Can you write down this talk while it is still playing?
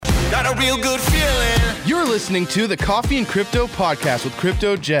got a real good feeling. You're listening to the Coffee and Crypto Podcast with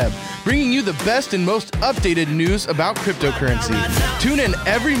Crypto Jeb, bringing you the best and most updated news about cryptocurrency. Tune in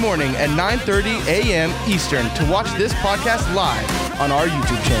every morning at 9:30 a.m. Eastern to watch this podcast live on our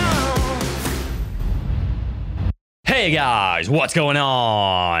YouTube channel. Hey guys, what's going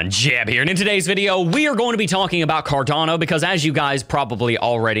on? Jeb here, and in today's video, we are going to be talking about Cardano because as you guys probably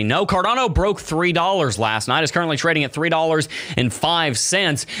already know, Cardano broke $3 last night. It's currently trading at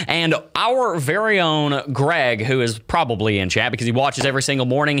 $3.05, and our very own Greg, who is probably in chat because he watches every single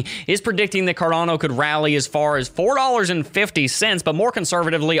morning, is predicting that Cardano could rally as far as $4.50, but more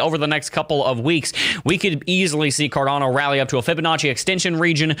conservatively, over the next couple of weeks, we could easily see Cardano rally up to a Fibonacci extension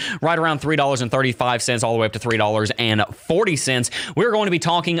region right around $3.35 all the way up to $3.40. We're going to be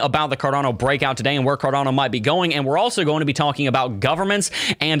talking about the Cardano breakout today and where Cardano might be going, and we're also going to be talking about governments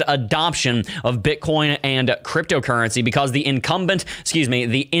and adoption of Bitcoin and cryptocurrency because the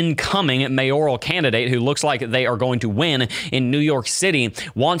incoming mayoral candidate, who looks like they are going to win in New York City,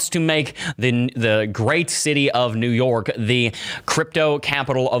 wants to make the great city of New York the crypto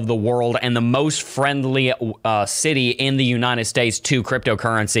capital of the world and the most friendly city in the United States to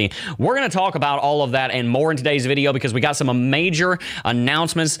cryptocurrency. We're going to talk about all of that and more in today's video because we got some major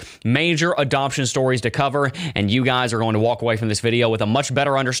announcements, major adoption stories to cover, and you guys are going to walk away from this video with a much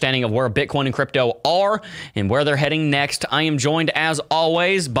better understanding of where Bitcoin and crypto are and where they're heading next. I am joined, as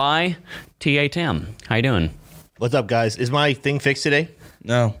always, by TA Tim. How you doing? What's up, guys? Is my thing fixed today?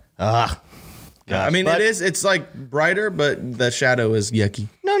 No. Gosh, I mean, but it's like brighter, but the shadow is yucky.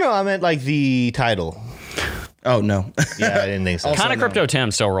 No, I meant like the title. Oh, no. Yeah, I didn't think so. Kind of Crypto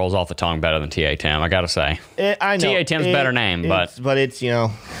Tim still rolls off the tongue better than TA Tim, I gotta say. I know. TA Tim's better name, but it's, you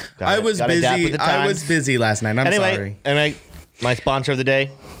know. I was busy. I was busy last night. I'm sorry. Anyway, my sponsor of the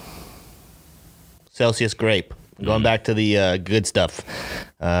day, Celsius Grape. Going back to the good stuff.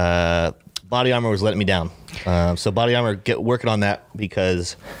 Body Armor was letting me down. So Body Armor, get working on that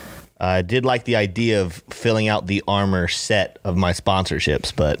because I did like the idea of filling out the armor set of my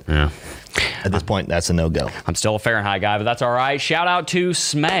sponsorships, but at this point, that's a no-go. I'm still a Fahrenheit guy, but that's all right. Shout out to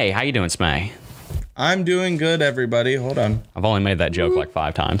Smay. How you doing, Smay? I'm doing good, everybody. Hold on. I've only made that joke like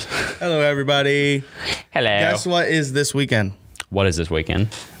 5 times. Hello, everybody. Hello. Guess what is this weekend? What is this weekend?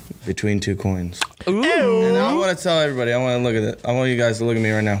 Between two coins. Ooh. And I want to tell everybody, I want to look at it. I want you guys to look at me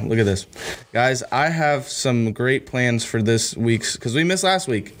right now. Look at this. Guys, I have some great plans for this week's, because we missed last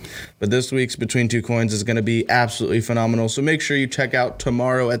week, but this week's Between Two Coins is going to be absolutely phenomenal. So make sure you check out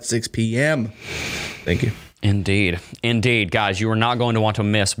tomorrow at 6 p.m. Thank you. Indeed. Guys, you are not going to want to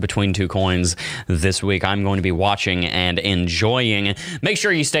miss Between Two Coins this week. I'm going to be watching and enjoying. Make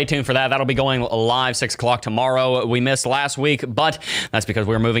sure you stay tuned for that. That'll be going live 6 o'clock tomorrow. We missed last week, but that's because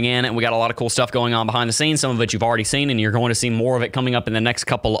we were moving in and we got a lot of cool stuff going on behind the scenes. Some of it you've already seen, and you're going to see more of it coming up in the next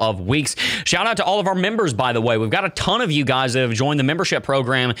couple of weeks. Shout out to all of our members, by the way. We've got a ton of you guys that have joined the membership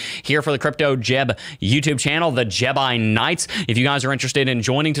program here for the Crypto Jeb YouTube channel, the Jebi Nights. If you guys are interested in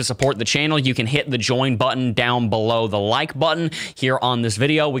joining to support the channel, you can hit the join button down below the like button here on this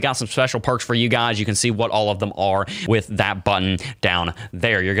video. We got some special perks for you guys. You can see what all of them are with that button down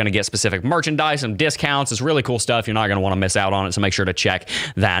there. You're going to get specific merchandise, some discounts. It's really cool stuff. You're not going to want to miss out on it, so make sure to check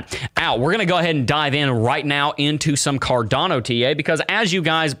that out. We're going to go ahead and dive in right now into some Cardano, TA, because as you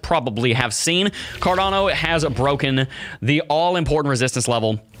guys probably have seen, Cardano has broken the all-important resistance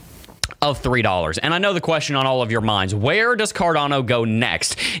level of $3. And I know the question on all of your minds, where does Cardano go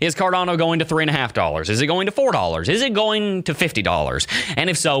next? Is Cardano going to $3.50? Is it going to $4? Is it going to $50?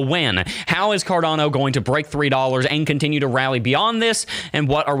 And if so, when? How is Cardano going to break $3 and continue to rally beyond this? And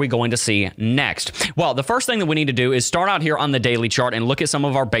what are we going to see next? Well, the first thing that we need to do is start out here on the daily chart and look at some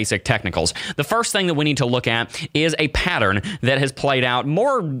of our basic technicals. The first thing that we need to look at is a pattern that has played out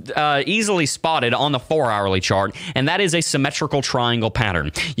more easily spotted on the 4-hourly chart, and that is a symmetrical triangle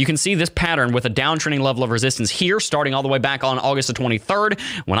pattern. You can see this pattern with a downtrending level of resistance here starting all the way back on August the 23rd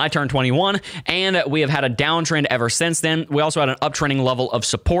when I turned 21, and we have had a downtrend ever since then. We also had an uptrending level of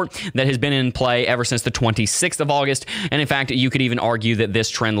support that has been in play ever since the 26th of August, and in fact you could even argue that this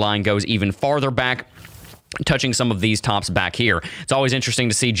trend line goes even farther back, touching some of these tops back here. It's always interesting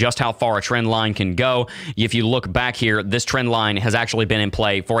to see just how far a trend line can go. If you look back here, this trend line has actually been in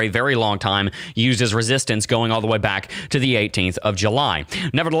play for a very long time, used as resistance going all the way back to the 18th of July.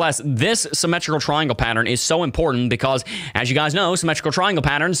 Nevertheless, this symmetrical triangle pattern is so important because, as you guys know, symmetrical triangle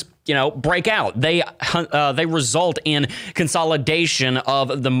patterns break out. They result in consolidation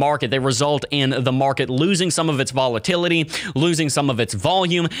of the market. They result in the market losing some of its volatility, losing some of its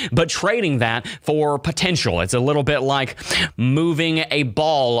volume, but trading that for potential. It's a little bit like moving a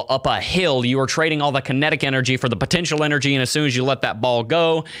ball up a hill. You are trading all the kinetic energy for the potential energy, and as soon as you let that ball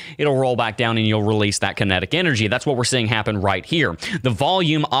go, it'll roll back down and you'll release that kinetic energy. That's what we're seeing happen right here. The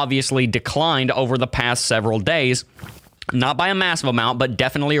volume obviously declined over the past several days. Not by a massive amount, but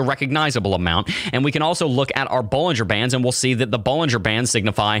definitely a recognizable amount. And we can also look at our Bollinger Bands, and we'll see that the Bollinger Bands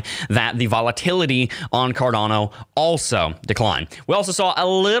signify that the volatility on Cardano also declined. We also saw a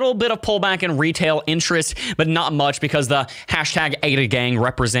little bit of pullback in retail interest, but not much because the hashtag ADA gang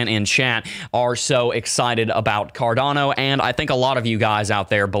represent in chat are so excited about Cardano. And I think a lot of you guys out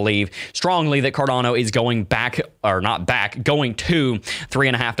there believe strongly that Cardano is going back, or not back, going to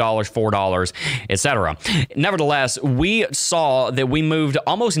 $3.50, $4, etc. Nevertheless, we saw that we moved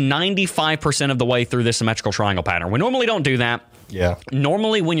almost 95% of the way through this symmetrical triangle pattern. We normally don't do that. Yeah.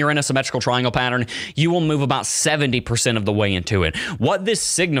 Normally, when you're in a symmetrical triangle pattern, you will move about 70% of the way into it. What this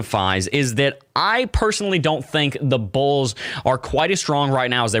signifies is that I personally don't think the bulls are quite as strong right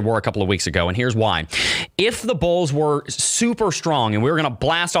now as they were a couple of weeks ago, and here's why. If the bulls were super strong and we were going to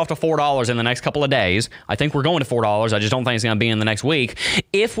blast off to $4 in the next couple of days, I think we're going to $4. I just don't think it's going to be in the next week.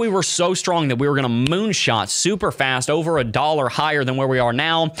 If we were so strong that we were going to moonshot super fast over $1 higher than where we are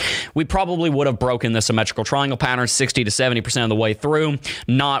now, we probably would have broken the symmetrical triangle pattern 60 to 70% of the way through,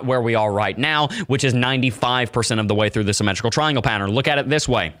 not where we are right now, which is 95% of the way through the symmetrical triangle pattern. Look at it this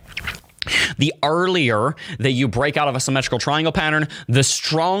way. The earlier that you break out of a symmetrical triangle pattern, the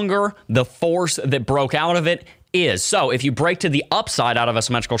stronger the force that broke out of it is. So if you break to the upside out of a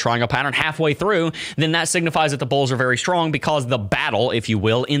symmetrical triangle pattern halfway through, then that signifies that the bulls are very strong because the battle, if you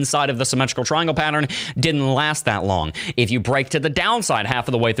will, inside of the symmetrical triangle pattern didn't last that long. If you break to the downside half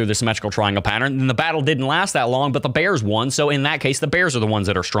of the way through the symmetrical triangle pattern, then the battle didn't last that long, but the bears won. So in that case, the bears are the ones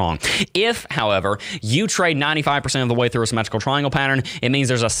that are strong. If, however, you trade 95% of the way through a symmetrical triangle pattern, it means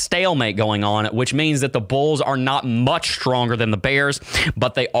there's a stalemate going on, which means that the bulls are not much stronger than the bears,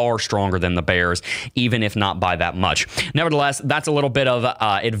 but they are stronger than the bears, even if not by that much. Nevertheless, that's a little bit of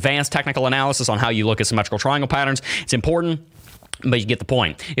advanced technical analysis on how you look at symmetrical triangle patterns. It's important, but you get the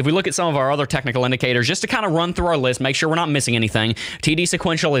point. If we look at some of our other technical indicators, just to kind of run through our list, make sure we're not missing anything. TD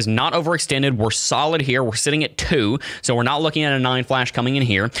sequential is not overextended. We're solid here. We're sitting at 2, so we're not looking at a 9 flash coming in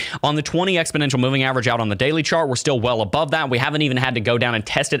here. On the 20 exponential moving average out on the daily chart, we're still well above that. We haven't even had to go down and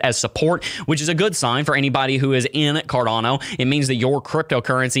test it as support, which is a good sign for anybody who is in Cardano. It means that your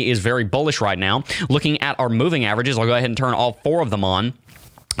cryptocurrency is very bullish right now. Looking at our moving averages, I'll go ahead and turn all 4 of them on.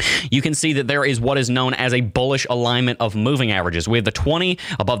 You can see that there is what is known as a bullish alignment of moving averages. We have the 20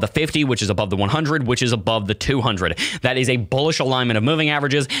 above the 50, which is above the 100, which is above the 200. That is a bullish alignment of moving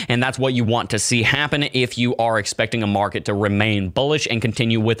averages, and that's what you want to see happen if you are expecting a market to remain bullish and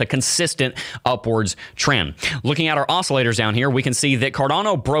continue with a consistent upwards trend. Looking at our oscillators down here, we can see that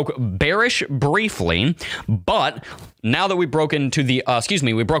Cardano broke bearish briefly, but now that we broke into the,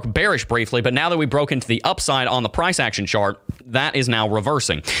 we broke bearish briefly, but now that we broke into the upside on the price action chart, that is now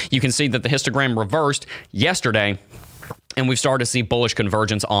reversing. You can see that the histogram reversed yesterday, and we've started to see bullish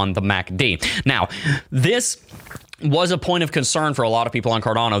convergence on the MACD. Now, this was a point of concern for a lot of people on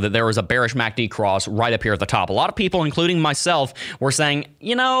Cardano, that there was a bearish MACD cross right up here at the top. A lot of people, including myself, were saying,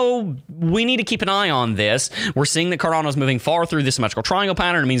 we need to keep an eye on this. We're seeing that Cardano is moving far through this symmetrical triangle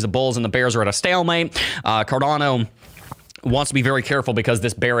pattern. It means the bulls and the bears are at a stalemate. Cardano wants to be very careful because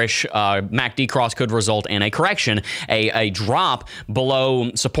this bearish MACD cross could result in a correction, a drop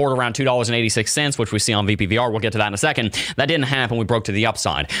below support around $2.86, which we see on VPVR. We'll get to that in a second. That didn't happen. We broke to the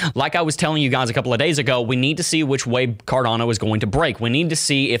upside. Like I was telling you guys a couple of days ago, we need to see which way Cardano is going to break. We need to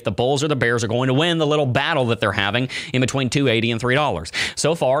see if the bulls or the bears are going to win the little battle that they're having in between $2.80 and $3.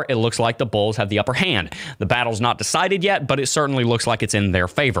 So far, it looks like the bulls have the upper hand. The battle's not decided yet, but it certainly looks like it's in their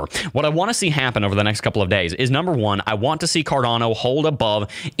favor. What I want to see happen over the next couple of days is, number one, I want to see Cardano hold above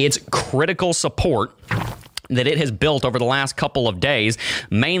its critical support that it has built over the last couple of days,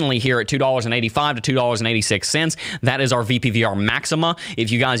 mainly here at $2.85 to $2.86. That is our VPVR maxima. If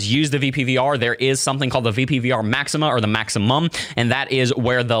you guys use the VPVR, there is something called the VPVR maxima, or the maximum, and that is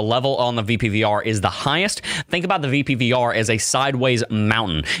where the level on the VPVR is the highest. Think about the VPVR as a sideways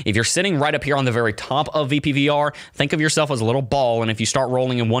mountain. If you're sitting right up here on the very top of VPVR, think of yourself as a little ball, and if you start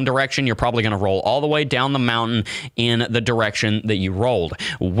rolling in one direction, you're probably going to roll all the way down the mountain in the direction that you rolled.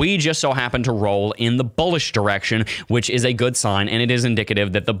 We just so happen to roll in the bullish direction, which is a good sign, and it is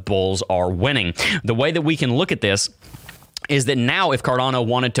indicative that the bulls are winning. The way that we can look at this is that now if Cardano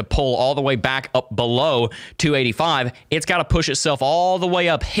wanted to pull all the way back up below 285, it's got to push itself all the way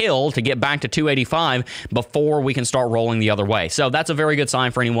uphill to get back to 285 before we can start rolling the other way. So that's a very good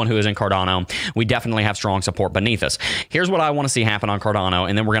sign for anyone who is in Cardano. We definitely have strong support beneath us. Here's what I want to see happen on Cardano,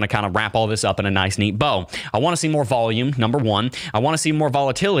 and then we're going to kind of wrap all this up in a nice, neat bow. I want to see more volume, number one. I want to see more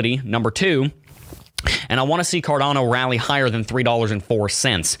volatility, number two. And I want to see Cardano rally higher than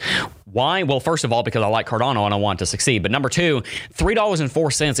 $3.04. Why? Well, first of all, because I like Cardano and I want it to succeed. But number two,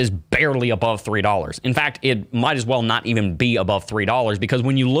 $3.04 is barely above $3. In fact, it might as well not even be above $3 because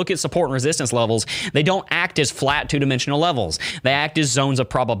when you look at support and resistance levels, they don't act as flat two-dimensional levels. They act as zones of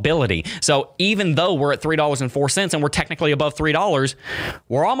probability. So even though we're at $3.04 and we're technically above $3,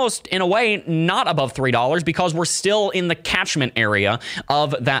 we're almost, in a way, not above $3 because we're still in the catchment area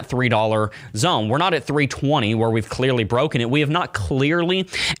of that $3 zone. We're not at 320 where we've clearly broken it. We have not clearly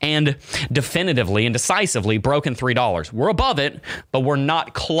and definitively and decisively broken $3. We're above it, but we're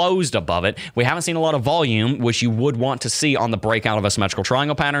not closed above it. We haven't seen a lot of volume, which you would want to see on the breakout of a symmetrical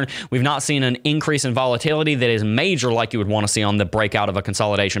triangle pattern. We've not seen an increase in volatility that is major like you would want to see on the breakout of a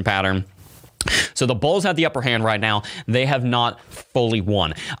consolidation pattern. So the bulls have the upper hand right now. They have not fully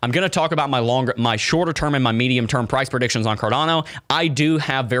won. I'm going to talk about my shorter term and my medium term price predictions on Cardano. I do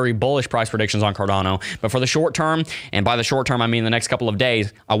have very bullish price predictions on Cardano, but for the short term, and by the short term I mean the next couple of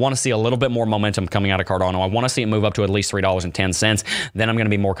days, I want to see a little bit more momentum coming out of Cardano. I want to see it move up to at least $3.10. Then I'm going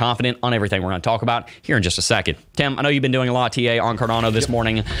to be more confident on everything we're going to talk about here in just a second. Tim, I know you've been doing a lot of TA on Cardano this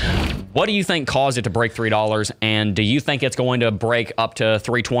morning. What do you think caused it to break $3? And do you think it's going to break up to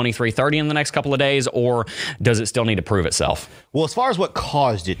 $3.20, $3.30 in the next couple of days, or does it still need to prove itself? Well, as far as what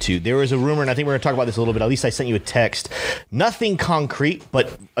caused it to, there was a rumor, and I think we're going to talk about this a little bit. At least I sent you a text. Nothing concrete,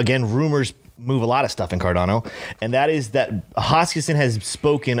 but again, rumors move a lot of stuff in Cardano, and that is that Hoskinson has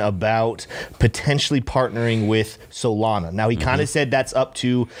spoken about potentially partnering with Solana. Now, he kind of said that's not up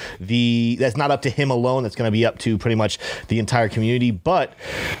to him alone. That's going to be up to pretty much the entire community. But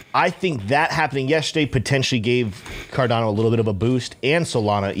I think that happening yesterday potentially gave Cardano a little bit of a boost, and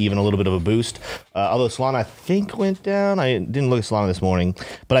Solana even a little bit of a boost. Although Solana, I think, went down. I didn't look at Solana this morning,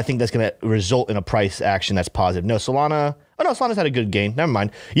 but I think that's going to result in a price action that's positive. No, Solana... Oh, no, Solana's had a good gain. Never mind.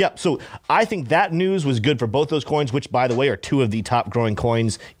 Yep. So I think that news was good for both those coins, which, by the way, are two of the top growing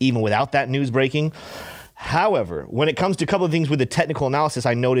coins, even without that news breaking. However, when it comes to a couple of things with the technical analysis,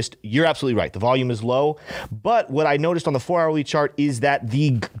 I noticed you're absolutely right. The volume is low. But what I noticed on the 4-hourly chart is that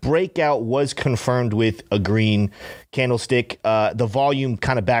the breakout was confirmed with a green candlestick. The volume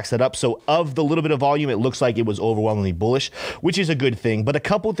kind of backs that up. So of the little bit of volume, it looks like it was overwhelmingly bullish, which is a good thing. But a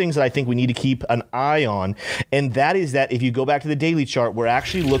couple things that I think we need to keep an eye on, and that is that if you go back to the daily chart, we're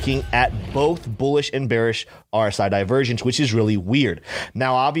actually looking at both bullish and bearish RSI divergence, which is really weird.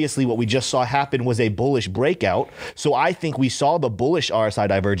 Now, obviously, what we just saw happen was a bullish breakout. So I think we saw the bullish RSI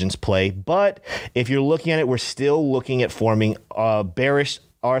divergence play. But if you're looking at it, we're still looking at forming bearish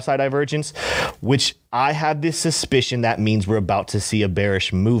RSI divergence, which I have this suspicion that means we're about to see a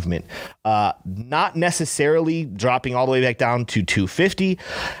bearish movement. Not necessarily dropping all the way back down to 250.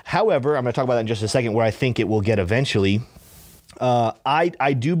 However, I'm going to talk about that in just a second, where I think it will get eventually.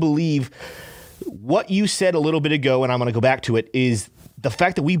 I do believe what you said a little bit ago, and I'm going to go back to it, is the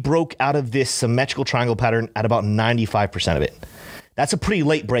fact that we broke out of this symmetrical triangle pattern at about 95% of it. That's a pretty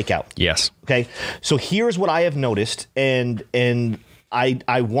late breakout. Yes. Okay. So here's what I have noticed, and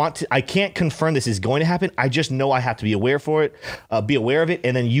I can't confirm this is going to happen. I just know I have to be aware of it,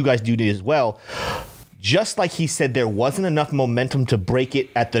 and then you guys do it as well. Just like he said, there wasn't enough momentum to break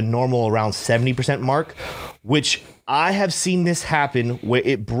it at the normal around 70% mark, which I have seen this happen where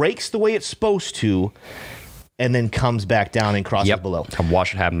it breaks the way it's supposed to and then comes back down and crosses below. I've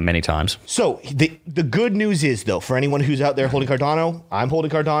watched it happen many times. So the good news is, though, for anyone who's out there holding Cardano, I'm holding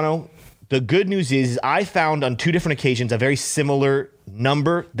Cardano. The good news is I found on two different occasions a very similar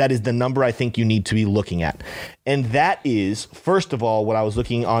number. That is the number I think you need to be looking at. And that is, first of all, when I was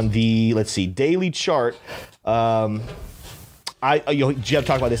looking on the, daily chart, Jeb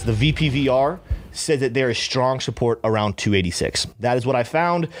talked about this, the VPVR says that there is strong support around 286. That is what I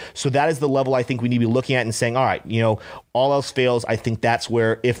found. So that is the level I think we need to be looking at and saying, all right, all else fails. I think that's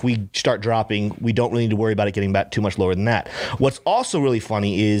where if we start dropping, we don't really need to worry about it getting back too much lower than that. What's also really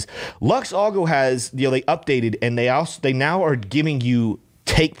funny is Lux Algo has, they updated, and they now are giving you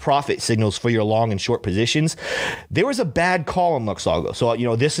take profit signals for your long and short positions. There was a bad call on Lux Algo. So,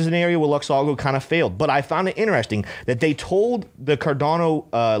 this is an area where Lux Algo kind of failed. But I found it interesting that they told the Cardano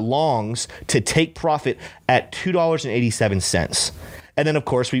longs to take profit at $2.87. And then, of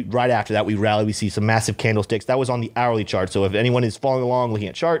course, right after that, we rally. We see some massive candlesticks. That was on the hourly chart. So if anyone is following along, looking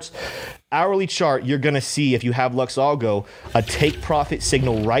at charts, hourly chart, you're going to see, if you have Luxalgo, a take profit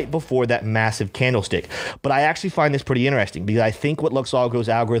signal right before that massive candlestick. But I actually find this pretty interesting because I think what Luxalgo's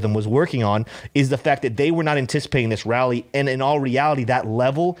algorithm was working on is the fact that they were not anticipating this rally. And in all reality, that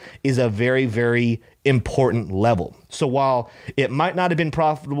level is a very, very important level. So while it might not have been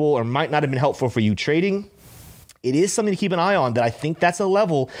profitable or might not have been helpful for you trading, it is something to keep an eye on. That I think that's a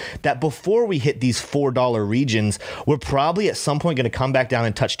level that before we hit these $4 regions, we're probably at some point going to come back down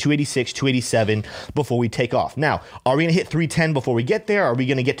and touch 286, 287 before we take off. Now, are we going to hit 310 before we get there? Are we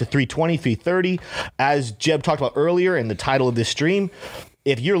going to get to 320, 330? As Jeb talked about earlier in the title of this stream,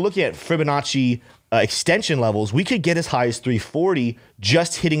 if you're looking at Fibonacci extension levels, we could get as high as 340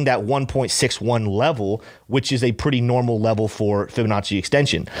 just hitting that 1.61 level, which is a pretty normal level for Fibonacci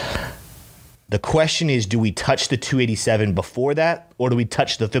extension. The question is, do we touch the 287 before that, or do we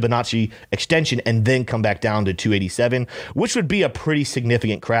touch the Fibonacci extension and then come back down to 287, which would be a pretty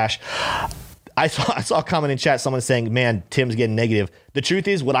significant crash? I saw a comment in chat, someone saying, man, Tim's getting negative. The truth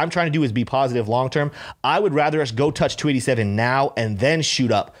is, what I'm trying to do is be positive long term. I would rather us go touch 287 now and then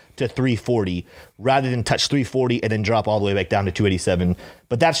shoot up to 340 rather than touch 340 and then drop all the way back down to 287.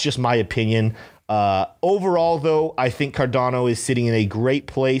 But that's just my opinion. Overall, though, I think Cardano is sitting in a great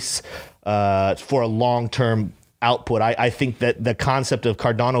place for a long-term output. I think that the concept of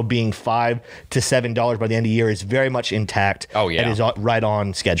Cardano being $5 to $7 by the end of the year is very much intact. Oh, yeah. And is right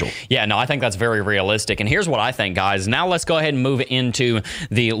on schedule. Yeah, no, I think that's very realistic. And here's what I think, guys. Now let's go ahead and move into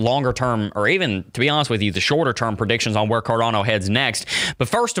the longer term, or even, to be honest with you, the shorter term predictions on where Cardano heads next. But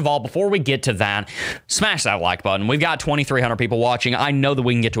first of all, before we get to that, smash that like button. We've got 2,300 people watching. I know that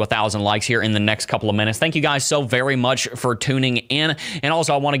we can get to 1,000 likes here in the next couple of minutes. Thank you guys so very much for tuning in. And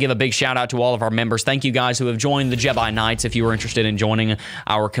also, I want to give a big shout out to all of our members. Thank you guys who have joined the Jedi Nights. If you are interested in joining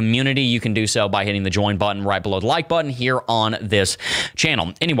our community, you can do so by hitting the join button right below the like button here on this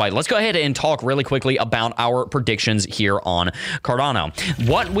channel. Anyway, let's go ahead and talk really quickly about our predictions here on Cardano.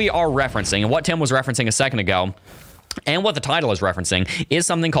 What we are referencing, and what Tim was referencing a second ago, and what the title is referencing, is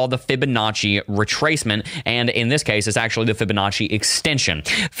something called the Fibonacci retracement, and in this case, it's actually the Fibonacci extension.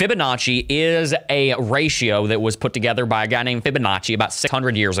 Fibonacci is a ratio that was put together by a guy named Fibonacci about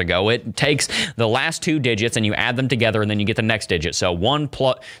 600 years ago. It takes the last two digits and you add them together, and then you get the next digit. So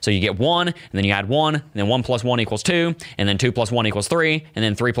you get 1, and then you add 1, and then 1 plus 1 equals 2, and then 2 plus 1 equals 3, and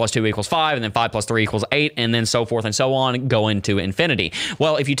then 3 plus 2 equals 5, and then 5 plus 3 equals 8, and then so forth and so on, go into infinity.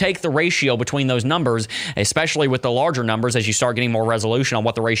 Well, if you take the ratio between those numbers, especially with the larger numbers, as you start getting more resolution on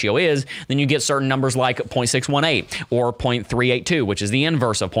what the ratio is, then you get certain numbers like 0.618 or 0.382, which is the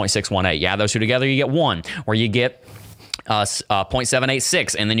inverse of 0.618. You add those two together, you get 1, or you get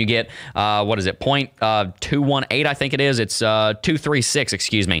 0.786, and then you get 0.218, I think it is. It's 236,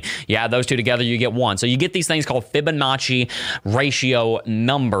 excuse me. You add those two together, you get 1. So you get these things called Fibonacci ratio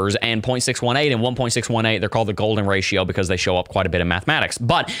numbers, and 0.618 and 1.618, they're called the golden ratio because they show up quite a bit in mathematics.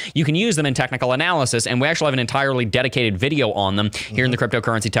 But you can use them in technical analysis, and we actually have an entirely dedicated video on them here in the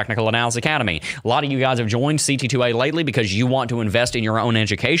Cryptocurrency Technical Analysis Academy. A lot of you guys have joined CT2A lately because you want to invest in your own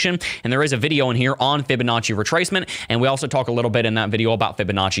education, and there is a video in here on Fibonacci retracement, and we also talk a little bit in that video about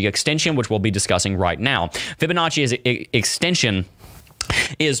Fibonacci extension, which we'll be discussing right now. Fibonacci extension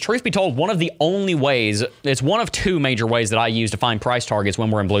is, truth be told, one of the only ways, it's one of two major ways that I use to find price targets when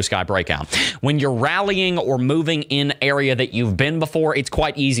we're in blue sky breakout. When you're rallying or moving in area that you've been before, it's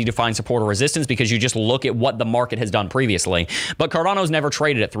quite easy to find support or resistance because you just look at what the market has done previously. But Cardano's never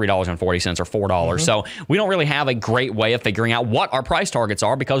traded at $3.40 or $4, so we don't really have a great way of figuring out what our price targets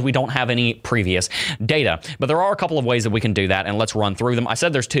are because we don't have any previous data. But there are a couple of ways that we can do that, and let's run through them. I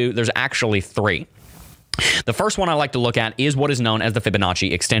said there's two, there's actually three. The first one I like to look at is what is known as the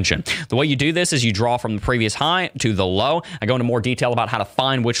Fibonacci extension. The way you do this is you draw from the previous high to the low. I go into more detail about how to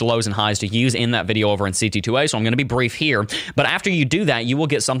find which lows and highs to use in that video over in CT2A, so I'm going to be brief here. But after you do that, you will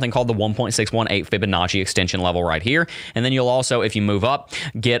get something called the 1.618 Fibonacci extension level right here. And then you'll also, if you move up,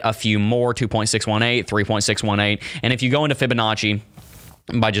 get a few more, 2.618, 3.618. And if you go into Fibonacci,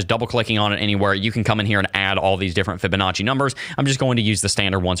 by just double clicking on it anywhere, you can come in here and add all these different Fibonacci numbers. I'm just going to use the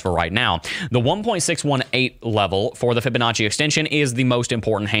standard ones for right now. The 1.618 level for the Fibonacci extension is the most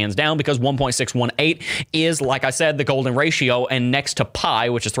important, hands down, because 1.618 is, like I said, the golden ratio, and next to pi,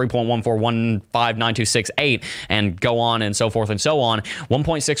 which is 3.1415926.8, and go on and so forth and so on,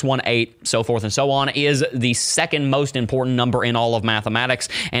 1.618, so forth and so on, is the second most important number in all of mathematics,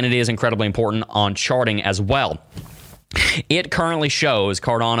 and it is incredibly important on charting as well. It currently shows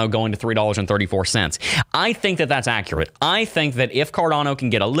Cardano going to $3.34. I think that that's accurate. I think that if Cardano can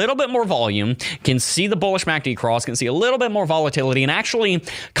get a little bit more volume, can see the bullish MACD cross, can see a little bit more volatility, and actually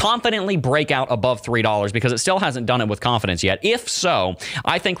confidently break out above $3, because it still hasn't done it with confidence yet. If so,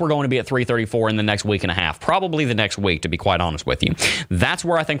 I think we're going to be at $3.34 in the next week and a half, probably the next week, to be quite honest with you. That's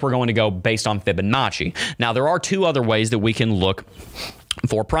where I think we're going to go based on Fibonacci. Now, there are two other ways that we can look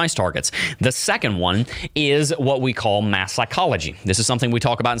for price targets. The second one is what we call mass psychology. This is something we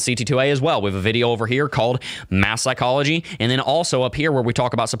talk about in CT2A as well. We have a video over here called mass psychology, and then also up here where we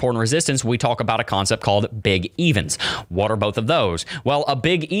talk about support and resistance, we talk about a concept called big evens. What are both of those? Well, a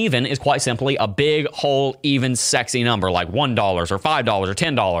big even is quite simply a big, whole, even, sexy number like $1 or $5 or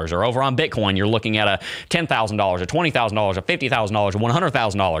 $10, or over on Bitcoin, you're looking at a $10,000, a $20,000, a $50,000, a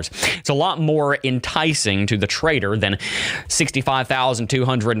 $100,000. It's a lot more enticing to the trader than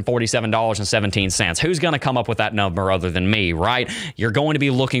 $65,247.17. Who's going to come up with that number other than me, right? You're going to be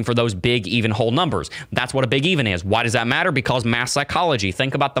looking for those big, even, whole numbers. That's what a big even is. Why does that matter? Because mass psychology.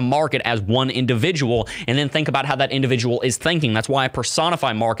 Think about the market as one individual, and then think about how that individual is thinking. That's why I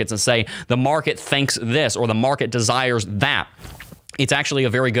personify markets and say the market thinks this, or the market desires that. It's actually a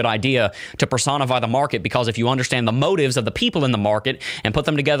very good idea to personify the market, because if you understand the motives of the people in the market and put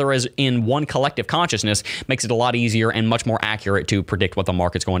them together as in one collective consciousness, makes it a lot easier and much more accurate to predict what the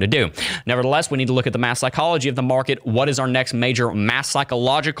market's going to do. Nevertheless, we need to look at the mass psychology of the market. What is our next major mass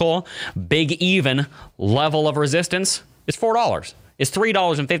psychological big even level of resistance? It's $4. It's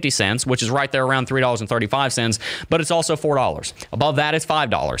 $3.50, which is right there around $3.35, but it's also $4. Above that, it's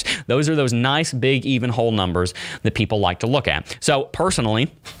 $5. Those are those nice, big, even, whole numbers that people like to look at. So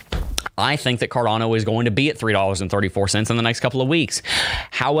personally, I think that Cardano is going to be at $3.34 in the next couple of weeks.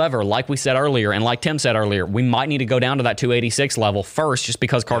 However, like we said earlier, and like Tim said earlier, we might need to go down to that 286 level first, just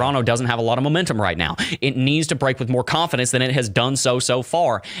because Cardano doesn't have a lot of momentum right now. It needs to break with more confidence than it has done so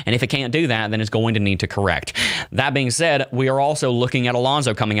far. And if it can't do that, then it's going to need to correct. That being said, we are also looking at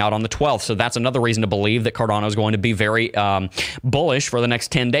Alonzo coming out on the 12th. So that's another reason to believe that Cardano is going to be very bullish for the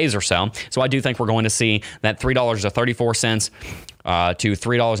next 10 days or so. So I do think we're going to see that $3.34 to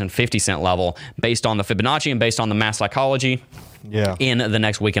 $3.50 level based on the Fibonacci and based on the mass psychology. In the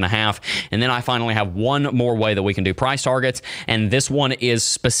next week and a half. And then I finally have one more way that we can do price targets, and this one is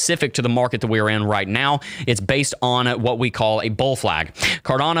specific to the market that we are in right now. It's based on what we call a bull flag.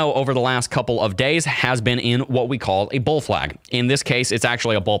 Cardano over the last couple of days has been in what we call a bull flag. In this case, it's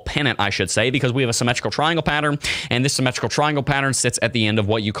actually a bull pennant, I should say, because we have a symmetrical triangle pattern, and this symmetrical triangle pattern sits at the end of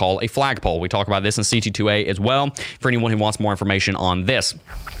what you call a flagpole. We talk about this in CT2A as well for anyone who wants more information on this.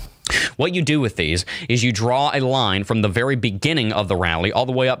 What you do with these is you draw a line from the very beginning of the rally all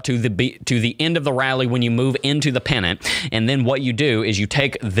the way up to the end of the rally when you move into the pennant. And then what you do is you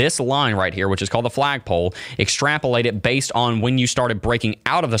take this line right here, which is called the flagpole, extrapolate it based on when you started breaking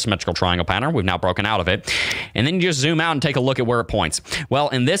out of the symmetrical triangle pattern. We've now broken out of it. And then you just zoom out and take a look at where it points. Well,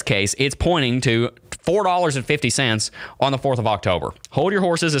 in this case, it's pointing to $4.50 on the 4th of October. Hold your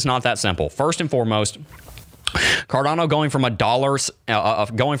horses. It's not that simple. First and foremost, Cardano going from $1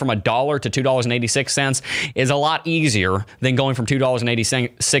 to $2.86 is a lot easier than going from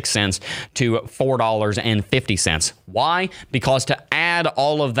 $2.86 to $4.50. Why? Because to add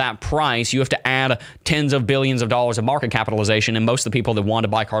all of that price, you have to add tens of billions of dollars of market capitalization, and most of the people that want to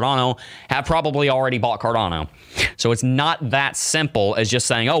buy Cardano have probably already bought Cardano. So it's not that simple as just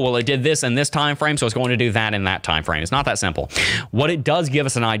saying, oh, well, it did this in this time frame, so it's going to do that in that time frame. It's not that simple. What it does give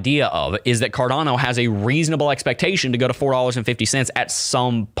us an idea of is that Cardano has a reasonable expectation to go to $4.50 at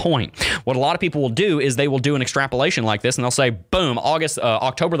some point. What a lot of people will do is they will do an extrapolation like this, and they'll say, boom,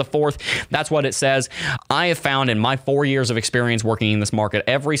 October the 4th, that's what it says. I have found in my 4 years of experience working in this market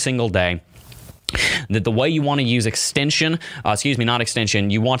every single day that the way you want to use you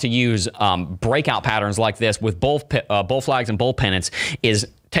want to use breakout patterns like this with bull flags and bull pennants is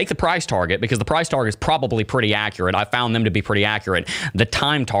take the price target, because the price target is probably pretty accurate. I found them to be pretty accurate. The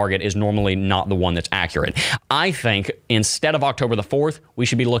time target is normally not the one that's accurate. I think instead of October the 4th, we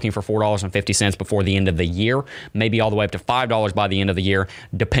should be looking for $4.50 before the end of the year, maybe all the way up to $5 by the end of the year,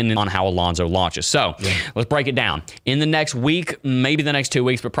 depending on how Alonzo launches. So let's break it down. In the next week, maybe the next 2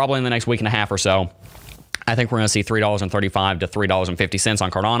 weeks, but probably in the next week and a half or so, I think we're going to see $3.35 to $3.50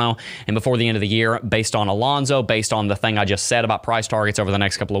 on Cardano. And before the end of the year, based on Alonzo, based on the thing I just said about price targets over the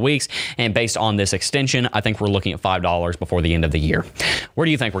next couple of weeks, and based on this extension, I think we're looking at $5 before the end of the year. Where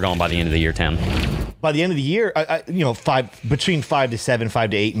do you think we're going by the end of the year, Tim? By the end of the year, between 5 to 7, 5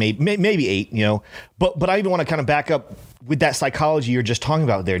 to 8, maybe 8, But I even want to kind of back up with that psychology you're just talking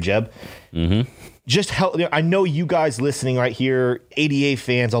about there, Jeb. Mm-hmm. Just help. I know you guys listening right here, ADA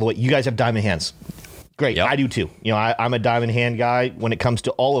fans all the way, you guys have diamond hands. Great. Yep. I do too. You know, I'm a diamond hand guy when it comes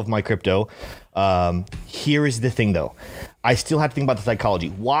to all of my crypto. Here is the thing, though. I still have to think about the psychology.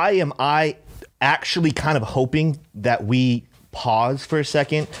 Why am I actually kind of hoping that we pause for a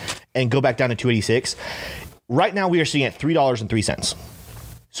second and go back down to 286? Right now, we are sitting at $3.03.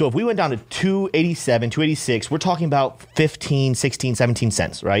 So if we went down to 287, 286, we're talking about 15, 16, 17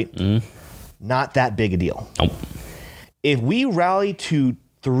 cents, right? Not that big a deal. Nope. If we rally to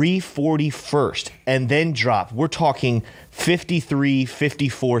 340 first and then drop, we're talking 53,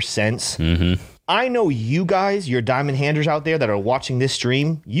 54 cents. I know you guys, your diamond handers out there that are watching this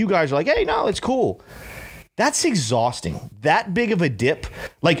stream, you guys are like, hey, no, it's cool. That's exhausting. That big of a dip,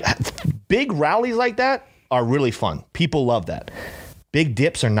 like big rallies like that are really fun. People love that. Big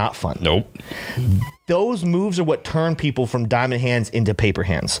dips are not fun. Nope. Those moves are what turn people from diamond hands into paper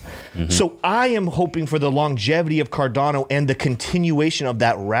hands. So I am hoping for the longevity of Cardano and the continuation of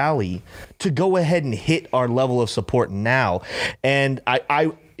that rally to go ahead and hit our level of support now. And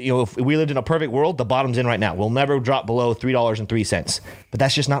I you know, if we lived in a perfect world, the bottom's in right now. We'll never drop below $3.03. But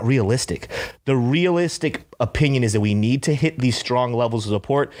that's just not realistic. The realistic opinion is that we need to hit these strong levels of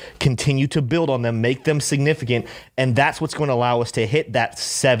support, continue to build on them, make them significant, and that's what's going to allow us to hit that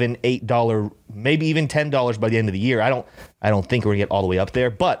 $7, $8, maybe even $10 by the end of the year. I don't think we're going to get all the way up there,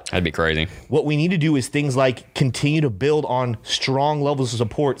 but That'd be crazy. what we need to do is things like continue to build on strong levels of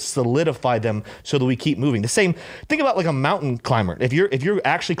support, solidify them so that we keep moving. The same, think about like a mountain climber. If you're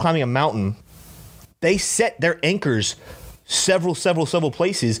actually climbing a mountain, they set their anchors several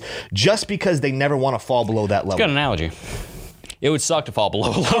places just because they never want to fall below that level. Good analogy. It would suck to fall below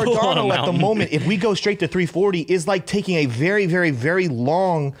a Cardano at the mountain. moment, if we go straight to 340, is like taking a very, very, very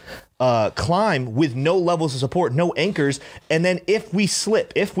long climb with no levels of support, no anchors. And then if we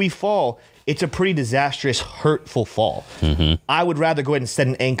slip, if we fall, it's a pretty disastrous, hurtful fall. I would rather go ahead and set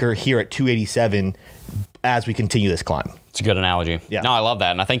an anchor here at 287 as we continue this climb. It's a good analogy. Yeah. No, I love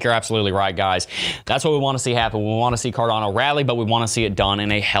that. And I think you're absolutely right, guys. That's what we want to see happen. We want to see Cardano rally, but we want to see it done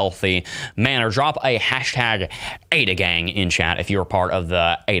in a healthy manner. Drop a hashtag AdaGang in chat if you're a part of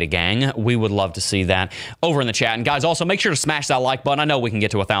the Ada Gang. We would love to see that over in the chat. And guys, also make sure to smash that like button. I know we can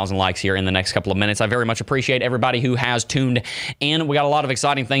get to 1,000 likes here in the next couple of minutes. I very much appreciate everybody who has tuned in. We got a lot of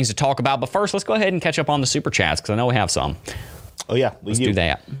exciting things to talk about. But first, let's go ahead and catch up on the super chats because I know we have some. Oh, yeah. Let's do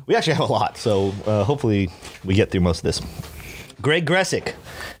that. We actually have a lot, so hopefully we get through most of this. Greg Gressick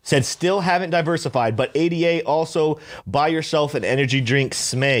said, still haven't diversified, but ADA also buy yourself an energy drink,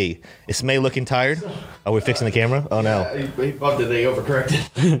 SMAY. Is SMAY looking tired? Oh, we're fixing the camera? Oh, no. He bumped it. They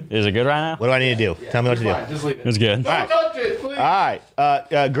overcorrected. Is it good right now? What do I need to do? Tell me what to do. Fine, just leave it. It's good. Don't touch it, please. All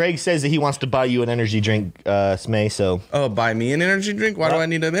right. Greg says that he wants to buy you an energy drink, SMAY, so Oh, buy me an energy drink? Why do I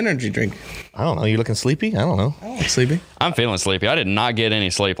need an energy drink? I don't know. You're looking sleepy? I don't know. I don't look sleepy. I'm feeling sleepy. I did not get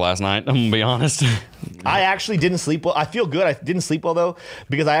any sleep last night. I'm going to be honest. I actually didn't sleep well. I feel good. I didn't sleep well, though,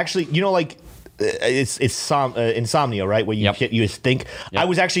 because I actually, you know, like, it's insomnia, right? Where you just think. Yep. I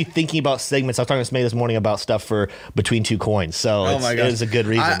was actually thinking about segments. I was talking to Smay this morning about stuff for Between Two Coins. So it was a good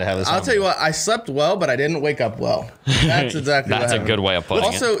reason to have this. I'll tell you what, I slept well, but I didn't wake up well. That's exactly That's what a happened. good way of putting it.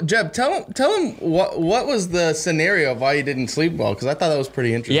 Also, Jeb, tell him what was the scenario of why you didn't sleep well? Because I thought that was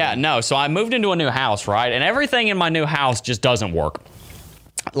pretty interesting. Yeah, no. So I moved into a new house, right? And everything in my new house just doesn't work.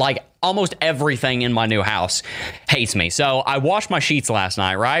 Like almost everything in my new house hates me. So I washed my sheets last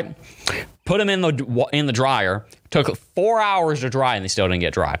night, right? Put them in the dryer. Took 4 hours to dry, and they still didn't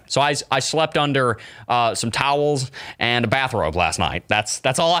get dry. So I slept under some towels and a bathrobe last night.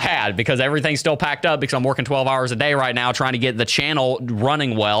 That's all I had because everything's still packed up because I'm working 12 hours a day right now trying to get the channel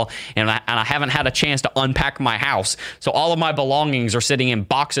running well, and I haven't had a chance to unpack my house. So all of my belongings are sitting in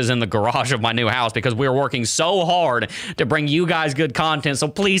boxes in the garage of my new house because we're working so hard to bring you guys good content. So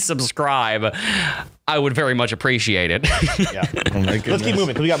please subscribe. I would very much appreciate it. Yeah. Let's keep moving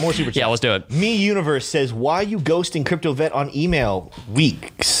because we got more super chats. Yeah, let's do it. Me Universe says, why are you ghosting CryptoVet on email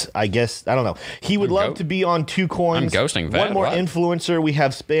weeks? I guess, I don't know. He would love to be on Two Coins. I'm ghosting Vet, One more what? influencer we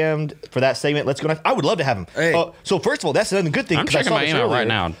have spammed for that segment. Let's go. I would love to have him. Hey. So first of all, that's another good thing. I'm 'cause I checking saw my this email earlier. right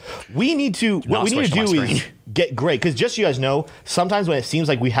now. We need to, what we need to switch do my is screen. get Greg, because just so you guys know, sometimes when it seems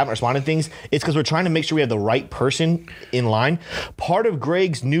like we haven't responded to things, it's because we're trying to make sure we have the right person in line. Part of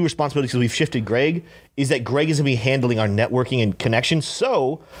Greg's new responsibility, because we've shifted Greg, is that Greg is going to be handling our networking and connections.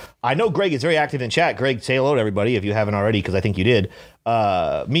 So I know Greg is very active in chat. Greg, say hello to everybody if you haven't already, because I think you did.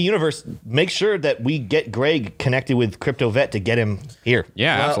 Me Universe, make sure that we get Greg connected with CryptoVet to get him here.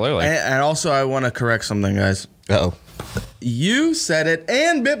 Yeah, absolutely. And also, I want to correct something, guys. Uh-oh. You said it,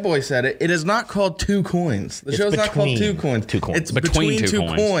 and BitBoy said it. It is not called Two Coins. The show's not called Two Coins. It's between two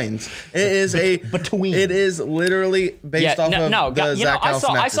coins. It is between. It is literally based off of the Zach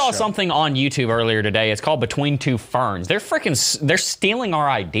Galifianakis I saw show. something on YouTube earlier today. It's called Between Two Ferns. They're stealing our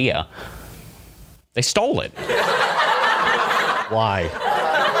idea. They stole it. Why?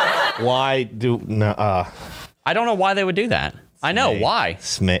 Why do no? I don't know why they would do that. I know why.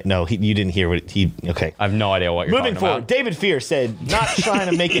 No, you didn't hear what he. Okay, I have no idea what you're moving talking forward. about. David Fear said, "Not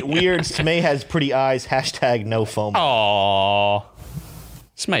trying to make it weird. Smay has pretty eyes. Hashtag no FOMO." Aww.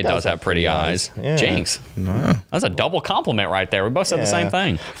 Smay does have pretty eyes. Yeah. Jinx. No. That's a double compliment right there. We both said the same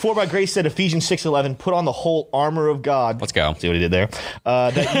thing. 4by Grace said Ephesians 6:11, put on the whole armor of God. Let's go. See what he did there.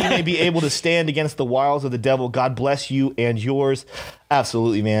 That you may be able to stand against the wiles of the devil. God bless you and yours.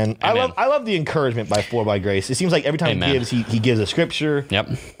 Absolutely, man. Amen. I love the encouragement by 4by Grace. It seems like every time he gives a scripture. Yep.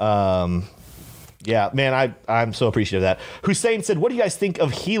 Yeah, man, I'm so appreciative of that. Hussein said, what do you guys think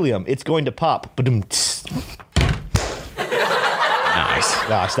of helium? It's going to pop. Nice.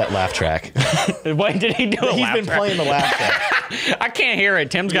 Gosh, that laugh track. Wait, did he do a He's laugh been track? playing the laugh track. I can't hear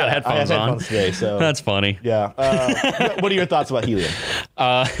it. Tim's got headphones I have on. headphones today, so. That's funny. Yeah. What are your thoughts about helium?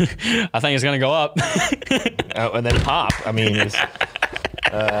 I think it's going to go up. And then pop. I mean, it's...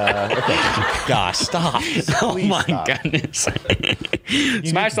 okay. Gosh, stop. Oh Please my stop. goodness.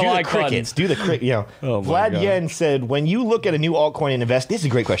 Smash the like crickets. button. Do the cricket. You know. Oh my Vlad God. Yen said, when you look at a new altcoin and invest, this is a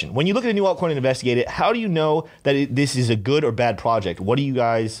great question. When you look at a new altcoin and investigate it, how do you know that this is a good or bad project? What do you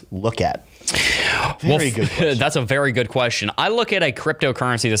guys look at? Very good question. That's a very good question. I look at a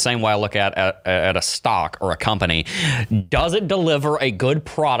cryptocurrency the same way I look at a stock or a company. Does it deliver a good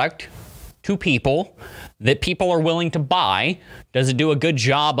product to people that people are willing to buy? Does it do a good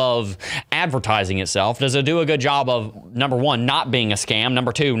job of advertising itself? Does it do a good job of, number one, not being a scam?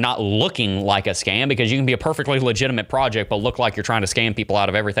 Number two, not looking like a scam, because you can be a perfectly legitimate project but look like you're trying to scam people out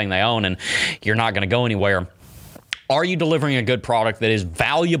of everything they own and you're not going to go anywhere. Are you delivering a good product that is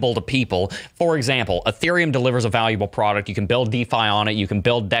valuable to people? For example, Ethereum delivers a valuable product. You can build DeFi on it. You can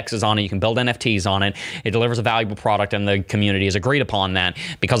build DEXs on it. You can build NFTs on it. It delivers a valuable product, and the community has agreed upon that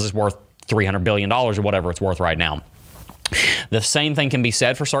because it's worth $300 billion or whatever it's worth right now. The same thing can be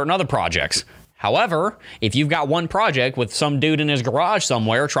said for certain other projects. However, if you've got one project with some dude in his garage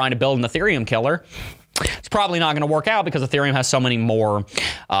somewhere trying to build an Ethereum killer, it's probably not going to work out because Ethereum has so many more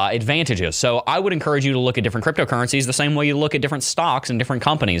advantages. So I would encourage you to look at different cryptocurrencies the same way you look at different stocks and different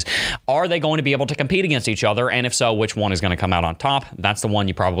companies. Are they going to be able to compete against each other? And if so, which one is going to come out on top? That's the one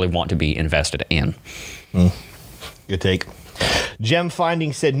you probably want to be invested in. Good take. Gem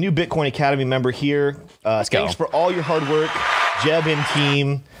Finding said, new Bitcoin Academy member here. Thanks for all your hard work, Jeb and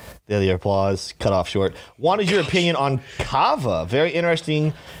team. There, the applause cut off short. Wanted your opinion on Kava. Very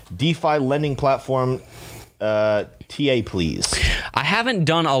interesting DeFi lending platform. TA, please. I haven't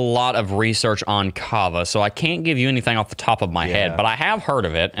done a lot of research on Kava, so I can't give you anything off the top of my head, but I have heard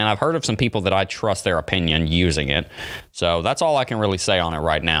of it, and I've heard of some people that I trust their opinion using it. So that's all I can really say on it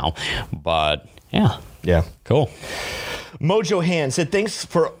right now. But yeah. Cool. Mojo Hand said, thanks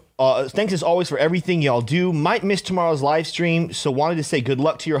as always for everything y'all do. Might miss tomorrow's live stream, so wanted to say good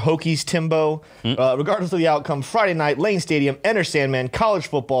luck to your Hokies, Timbo. Regardless of the outcome, Friday night, Lane Stadium, Enter Sandman, college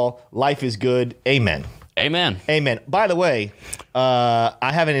football, life is good. Amen. Amen. Amen. By the way,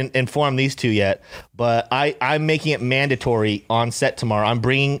 I haven't informed these two yet, but I'm making it mandatory on set tomorrow. I'm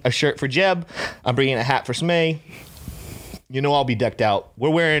bringing a shirt for Jeb. I'm bringing a hat for Smay. You know I'll be decked out.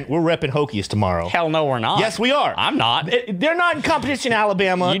 We're repping Hokies tomorrow. Hell no, we're not. Yes, we are. I'm not. They're not in competition in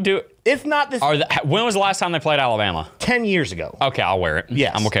Alabama. You do. It's not this. When was the last time they played Alabama? 10 years ago. Okay, I'll wear it.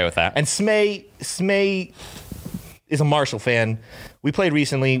 Yes. I'm okay with that. And Smay is a Marshall fan. We played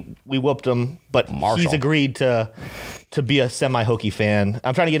recently. We whooped him, but he's agreed to be a semi-Hokie fan.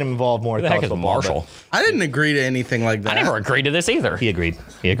 I'm trying to get him involved more. Who the heck is Marshall? I didn't agree to anything like that. I never agreed to this either. He agreed.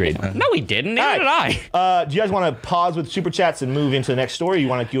 No, he didn't. Neither did I. Do you guys want to pause with super chats and move into the next story? Or you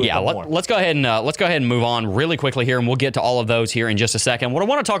want to do it more? Let's go ahead and move on really quickly here, and we'll get to all of those here in just a second. What I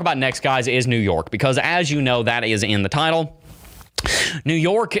want to talk about next, guys, is New York, because as you know, that is in the title. New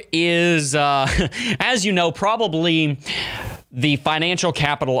York is, as you know, probably the financial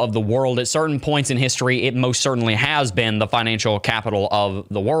capital of the world. At certain points in history, it most certainly has been the financial capital of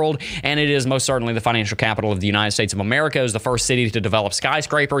the world, and it is most certainly the financial capital of the United States of America. It was the first city to develop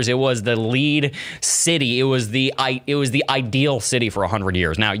skyscrapers. It was the lead city. It was the ideal city for 100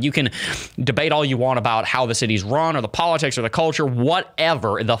 years. Now, you can debate all you want about how the city's run or the politics or the culture,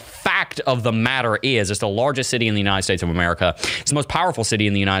 whatever. The fact of the matter is, it's the largest city in the United States of America. It's the most powerful city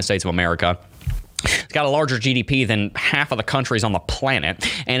in the United States of America. It's got a larger GDP than half of the countries on the planet,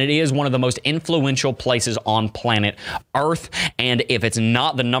 and it is one of the most influential places on planet Earth. And if it's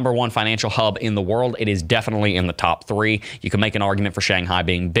not the number one financial hub in the world, it is definitely in the top 3. You can make an argument for Shanghai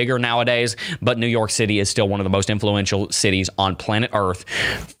being bigger nowadays, but New York City is still one of the most influential cities on planet Earth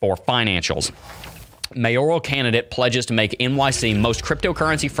for financials. Mayoral candidate pledges to make NYC most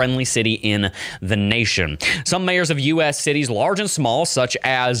cryptocurrency-friendly city in the nation. Some mayors of U.S. cities, large and small, such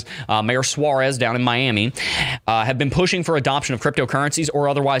as Mayor Suarez down in Miami, have been pushing for adoption of cryptocurrencies or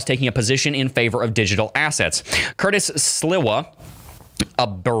otherwise taking a position in favor of digital assets. Curtis Sliwa, a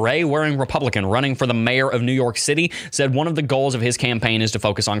beret-wearing Republican running for the mayor of New York City, said one of the goals of his campaign is to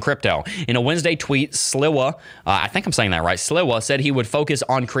focus on crypto. In a Wednesday tweet, Sliwa, I think I'm saying that right, Sliwa said he would focus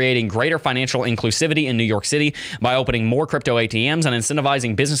on creating greater financial inclusivity in New York City by opening more crypto ATMs and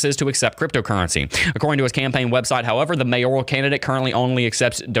incentivizing businesses to accept cryptocurrency. According to his campaign website, however, the mayoral candidate currently only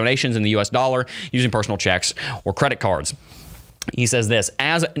accepts donations in the U.S. dollar using personal checks or credit cards. He says this: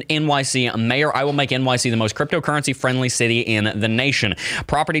 as an NYC mayor, I will make NYC the most cryptocurrency-friendly city in the nation.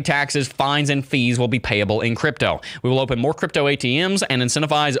 Property taxes, fines, and fees will be payable in crypto. We will open more crypto ATMs and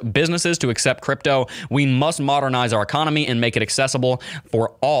incentivize businesses to accept crypto. We must modernize our economy and make it accessible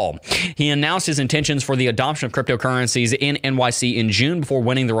for all. He announced his intentions for the adoption of cryptocurrencies in NYC in June before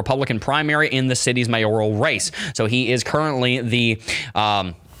winning the Republican primary in the city's mayoral race. So he is currently the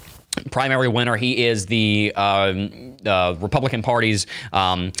primary winner. He is the Republican Party's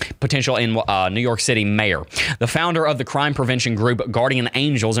potential in New York City mayor. The founder of the crime prevention group Guardian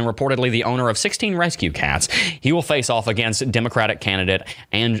Angels and reportedly the owner of 16 rescue cats. He will face off against Democratic candidate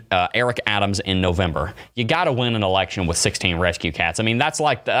and Eric Adams in November. You got to win an election with 16 rescue cats. I mean, that's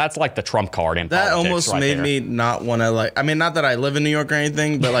like the Trump card in that politics almost right made there. me not want to I mean, not that I live in New York or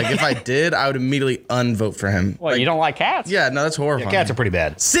anything, but if I did, I would immediately unvote for him. Well, you don't like cats? Yeah, no, that's horrifying. Cats are pretty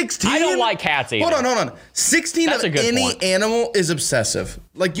bad. 16. I don't like cats either. Hold on. 16 That's of a good any point. animal is obsessive.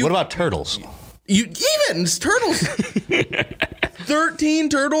 What about turtles? It's turtles. 13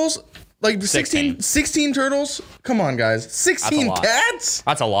 turtles. 16 turtles. Come on, guys. 16 lot. cats.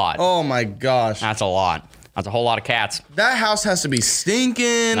 That's a lot. Oh my gosh. That's a lot. That's a whole lot of cats. That house has to be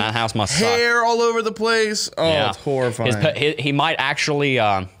stinking. That house must suck. hair all over the place. Oh, Yeah. it's horrifying. He might actually.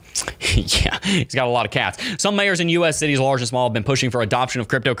 Yeah, he's got a lot of cats. Some mayors in U.S. cities, large and small, have been pushing for adoption of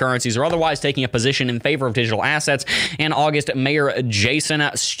cryptocurrencies or otherwise taking a position in favor of digital assets. In August, Mayor Jason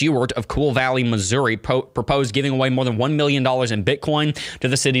Stewart of Cool Valley, Missouri, proposed giving away more than $1 million in Bitcoin to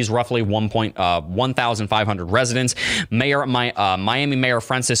the city's roughly 1,500 residents. Miami Mayor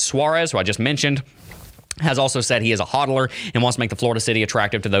Francis Suarez, who I just mentioned, has also said he is a hodler and wants to make the Florida city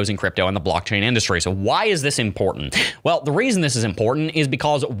attractive to those in crypto and the blockchain industry. So why is this important? Well, the reason this is important is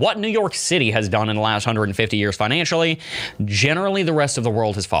because what New York City has done in the last 150 years financially, generally the rest of the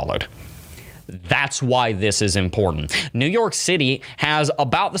world has followed. That's why this is important. New York City has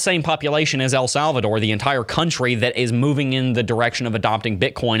about the same population as El Salvador, the entire country that is moving in the direction of adopting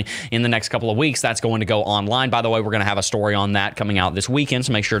Bitcoin in the next couple of weeks. That's going to go online. By the way, we're going to have a story on that coming out this weekend,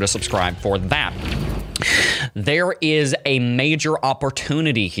 so make sure to subscribe for that. There is a major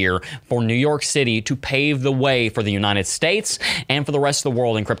opportunity here for New York City to pave the way for the United States and for the rest of the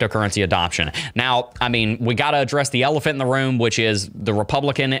world in cryptocurrency adoption. Now, I mean, we got to address the elephant in the room, which is the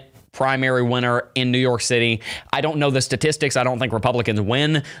Republican primary winner in New York City. I don't know the statistics. I don't think Republicans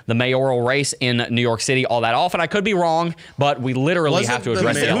win the mayoral race in New York City all that often. I could be wrong, but we literally have to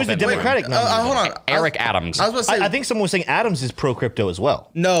address the Who's the elephant in the room. Democratic nominee? Hold on. Eric Adams. I was about to say, I think someone was saying Adams is pro-crypto as well.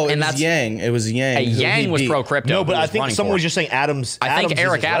 no, and it was that's- Yang. It was Yang. who he Yang was beat. pro-crypto. No, but who I was think running someone for was it. just saying Adams. I think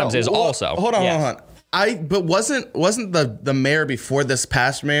Eric Adams is also. Hold on, Yes. hold on. But wasn't the mayor before this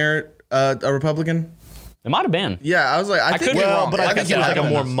past mayor a Republican? It might have been. Yeah, I was like, I think could be Well, wrong. but I Like think I he was said, like I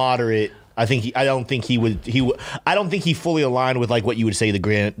a more don't know. moderate. I don't think he fully aligned with like what you would say the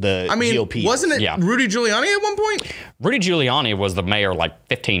GOP. wasn't it Yeah. Rudy Giuliani at one point? Rudy Giuliani was the mayor like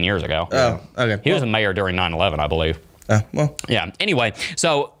 15 years ago. Oh, okay. He was the mayor during 9/11, I believe. Well, Yeah. Anyway,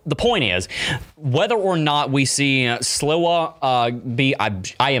 so the point is, whether or not we see Sliwa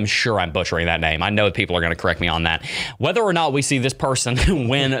I am sure I'm butchering that name. I know that people are going to correct me on that. Whether or not we see this person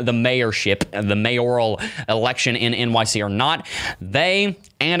win the mayorship, the mayoral election in NYC or not, they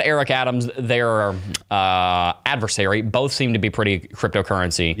and Eric Adams, their adversary, both seem to be pretty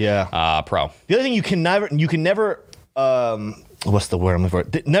cryptocurrency pro. The other thing you can never what's the word I'm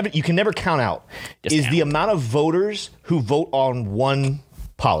looking for? You can never count out is the amount of voters who vote on one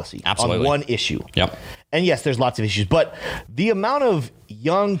policy, Absolutely. on one issue. Yep. And yes, there's lots of issues, but the amount of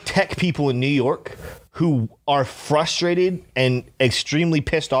young tech people in New York who are frustrated and extremely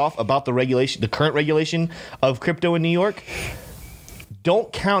pissed off about the current regulation of crypto in New York,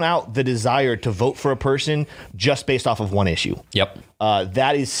 don't count out the desire to vote for a person just based off of one issue. Yep.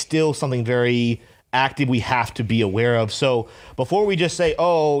 That is still something very active we have to be aware of. So before we just say,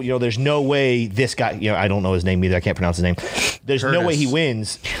 oh, there's no way this guy, I don't know his name either. I can't pronounce his name. There's no way he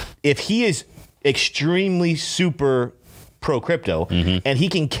wins. If he is extremely super pro crypto and he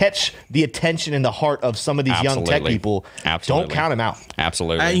can catch the attention and the heart of some of these young tech people, don't count him out.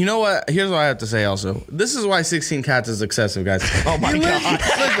 Absolutely. And you know what? Here's what I have to say also. This is why 16 cats is excessive, guys. Oh my God.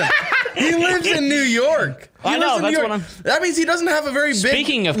 Listen, he lives in New York. I know, that's what I'm... That means he doesn't have a very big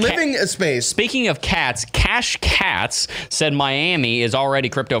living space. Speaking of cats, Cash Cats said Miami is already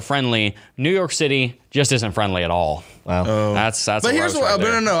crypto friendly. New York City just isn't friendly at all. Wow. That's But here's what,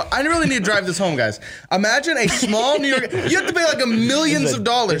 no. I really need to drive this home, guys. Imagine a small New York, you have to pay like millions of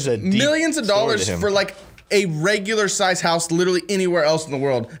dollars for like a regular size house literally anywhere else in the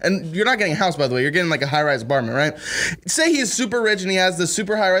world. And you're not getting a house, by the way. You're getting like a high-rise apartment, right? Say he's super rich and he has this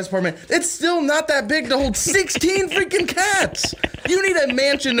super high-rise apartment. It's still not that big to hold 16 freaking cats. You need a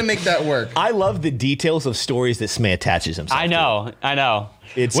mansion to make that work. I love the details of stories that Smay attaches himself to. I know.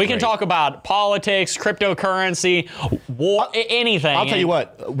 We can talk about politics, cryptocurrency, war, anything. I'll tell you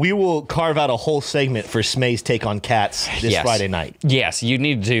what, we will carve out a whole segment for Smay's take on cats this Friday night. Yes, you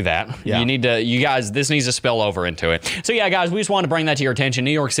need to do that. Yeah. You guys, this needs to spill over into it. So yeah, guys, we just want to bring that to your attention.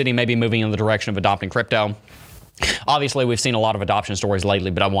 New York City may be moving in the direction of adopting crypto. Obviously, we've seen a lot of adoption stories lately,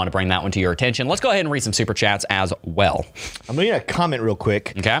 but I want to bring that one to your attention. Let's go ahead and read some super chats as well. I'm going to comment real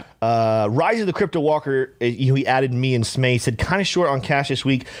quick. Okay. Rise of the Crypto Walker, he added me and Smay, said kind of short on cash this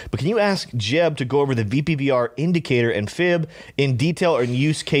week, but can you ask Jeb to go over the VPVR indicator and fib in detail or in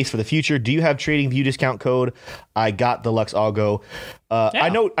use case for the future? Do you have trading view discount code? I got the Lux Algo. I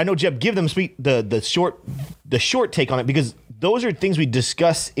know, Jeb, give them the short take on it, because those are things we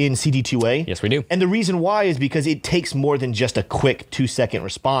discuss in CD2A. Yes, we do. And the reason why is because it takes more than just a quick 2-second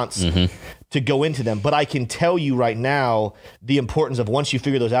response to go into them. But I can tell you right now the importance of, once you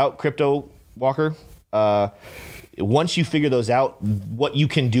figure those out, Crypto Walker, once you figure those out, what you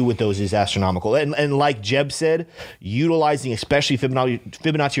can do with those is astronomical. And like Jeb said, utilizing especially Fibonacci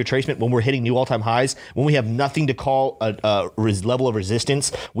retracement when we're hitting new all-time highs, when we have nothing to call a level of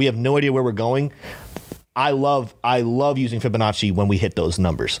resistance, we have no idea where we're going. I love using Fibonacci when we hit those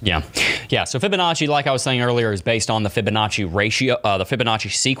numbers. Yeah. So Fibonacci, like I was saying earlier, is based on the Fibonacci ratio, the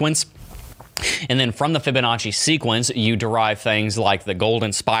Fibonacci sequence. And then from the Fibonacci sequence, you derive things like the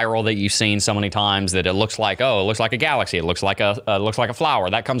golden spiral that you've seen so many times that it looks like a galaxy. It looks like a flower.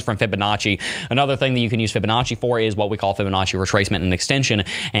 That comes from Fibonacci. Another thing that you can use Fibonacci for is what we call Fibonacci retracement and extension.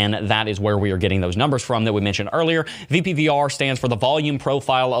 And that is where we are getting those numbers from that we mentioned earlier. VPVR stands for the volume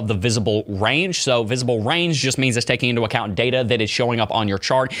profile of the visible range. So visible range just means it's taking into account data that is showing up on your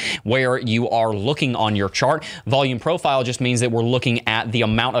chart where you are looking on your chart. Volume profile just means that we're looking at the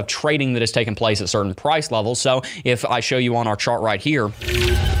amount of trading that is taking place at certain price levels. So if I show you on our chart right here,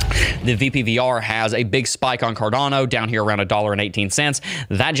 the VPVR has a big spike on Cardano down here around $1.18.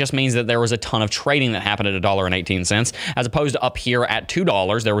 That just means that there was a ton of trading that happened at $1.18, as opposed to up here at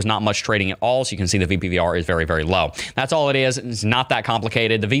 $2. There was not much trading at all. So you can see the VPVR is very, very low. That's all it is. It's not that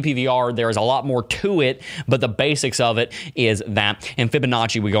complicated. The VPVR, there is a lot more to it, but the basics of it is that. In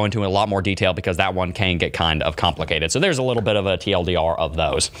Fibonacci, we go into a lot more detail because that one can get kind of complicated. So there's a little bit of a TLDR of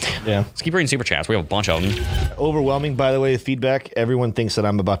those. Yeah. Let's keep reading super chats. We have a bunch of them. Overwhelming, by the way, the feedback. Everyone thinks that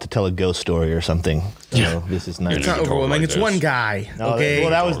I'm about to tell a ghost story or something. So this is nice. It's not overwhelming. It's one guy. No, okay. Well,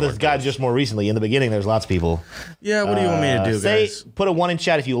 that was the guy just more recently. In the beginning, there's lots of people. Yeah. What do you want me to do, guys? Put a 1 in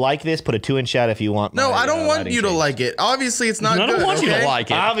chat if you like this. Put a 2 in chat if you want. No, I don't want you to like it. Obviously, it's not good. I don't want you to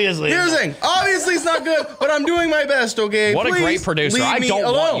like it. Obviously. Here's the thing. Obviously, it's not good, but I'm doing my best, okay? What a great producer. I don't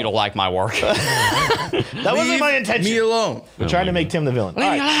want you to like my work. That wasn't my intention. Me alone. We're trying to make Tim the villain. All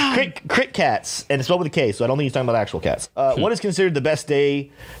right. Crit cats, and it's spelled with a K, so I don't think he's talking about actual cats. What is considered the best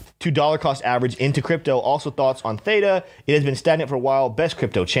day to dollar cost average into crypto? Also thoughts on Theta. It has been stagnant for a while. Best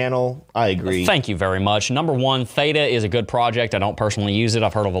crypto channel. I agree. Thank you very much. Number one, Theta is a good project. I don't personally use it.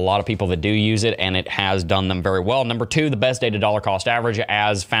 I've heard of a lot of people that do use it, and it has done them very well. Number two, the best day to dollar cost average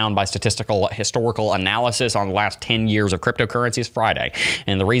as found by statistical historical analysis on the last 10 years of cryptocurrency is Friday.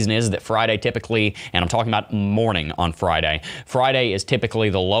 And the reason is that Friday typically, and I'm talking about morning on Friday, Friday is typically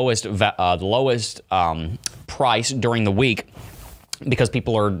the lowest price during the week, because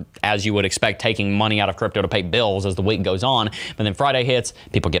people are, as you would expect, taking money out of crypto to pay bills as the week goes on. But then Friday hits,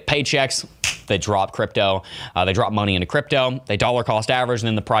 people get paychecks, they drop crypto, they drop money into crypto, they dollar cost average, and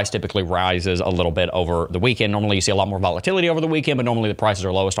then the price typically rises a little bit over the weekend. Normally you see a lot more volatility over the weekend, but normally the prices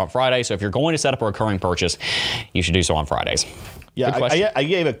are lowest on Friday. So if you're going to set up a recurring purchase, you should do so on Fridays. Yeah, Good question. I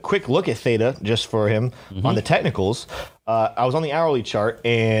gave a quick look at Theta just for him on the technicals. I was on the hourly chart,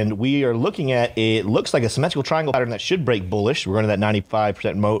 and we are looking at, it looks like a symmetrical triangle pattern that should break bullish. We're going to that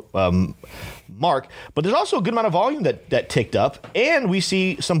 95% mark, but there's also a good amount of volume that ticked up, and we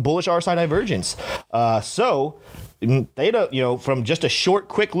see some bullish RSI divergence. So Theta, from just a short,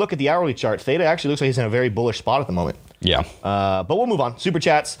 quick look at the hourly chart, Theta actually looks like he's in a very bullish spot at the moment. Yeah. But we'll move on. Super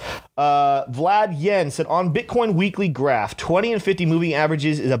chats. Vlad Yen said, on Bitcoin weekly graph, 20 and 50 moving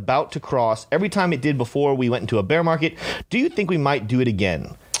averages is about to cross every time it did before we went into a bear market. Do you think we might do it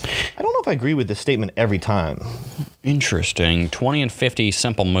again? I don't know if I agree with this statement every time. Interesting. 20 and 50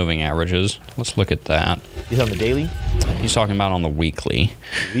 simple moving averages. Let's look at that. He's on the daily? He's talking about on the weekly.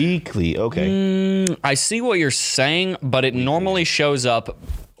 Weekly, okay. I see what you're saying, but it normally shows up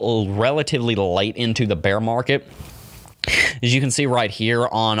relatively late into the bear market. As you can see right here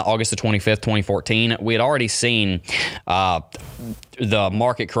on August the 25th, 2014, we had already seen the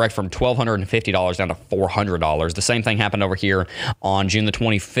market correct from $1,250 down to $400. The same thing happened over here on June the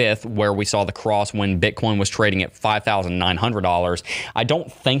 25th, where we saw the cross when Bitcoin was trading at $5,900. I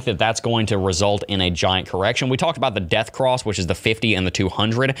don't think that that's going to result in a giant correction. We talked about the death cross, which is the 50 and the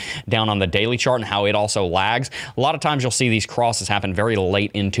 200 down on the daily chart, and how it also lags. A lot of times you'll see these crosses happen very late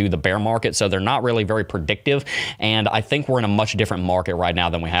into the bear market, so they're not really very predictive, and I think we're in a much different market right now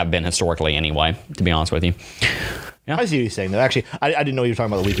than we have been historically anyway, to be honest with you. Yeah. I see what he's saying, though. Actually, I didn't know you were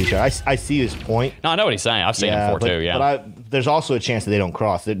talking about the weekly chart. I see his point. No, I know what he's saying. I've seen it before, too, yeah. But there's also a chance that they don't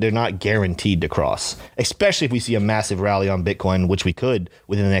cross. They're not guaranteed to cross, especially if we see a massive rally on Bitcoin, which we could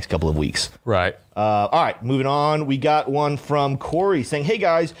within the next couple of weeks. Right. All right, moving on. We got one from Corey saying, hey,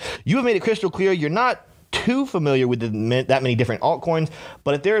 guys, you have made it crystal clear you're not too familiar with that many different altcoins,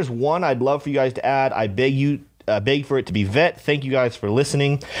 but if there is one I'd love for you guys to add, I beg for it to be VET. Thank you guys for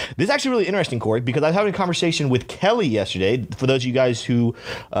listening. This is actually really interesting, Corey, because I was having a conversation with Kelly yesterday. For those of you guys who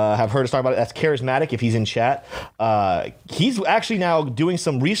have heard us talk about it, that's Charismatic if he's in chat. He's actually now doing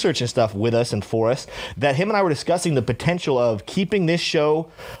some research and stuff with us and for us, that him and I were discussing the potential of keeping this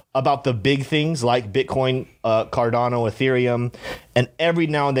show about the big things like Bitcoin, Cardano, Ethereum, and every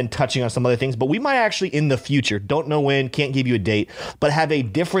now and then touching on some other things. But we might actually in the future, don't know when, can't give you a date, but have a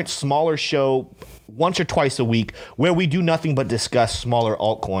different, smaller show once or twice a week where we do nothing but discuss smaller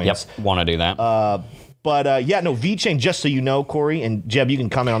altcoins. Yep, want to do that. But VeChain, just so you know, Corey, and Jeb, you can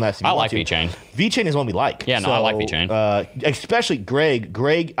comment on that. I like VeChain. VeChain is one we like. Yeah, no, I like VeChain. Especially Greg.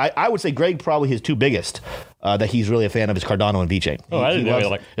 I would say Greg probably his two biggest that he's really a fan of is Cardano and VeChain. I didn't know he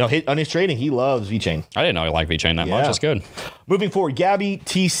liked. On his trading, he loves VeChain. I didn't know he liked VeChain that much. That's good. Moving forward, Gabby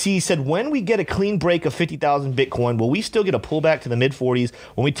TC said, when we get a clean break of 50,000 Bitcoin, will we still get a pullback to the mid 40s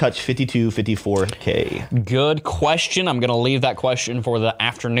when we touch 52, 54K? Good question. I'm going to leave that question for the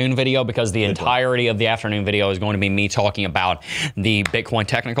afternoon video because the entirety of the afternoon video is going to be me talking about the Bitcoin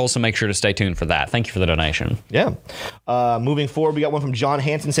technicals, so make sure to stay tuned for that. Thank you for the donation. Yeah. Moving forward, we got one from John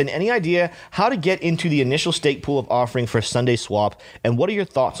Hansen saying, any idea how to get into the initial stake pool of offering for Sunday Swap, and what are your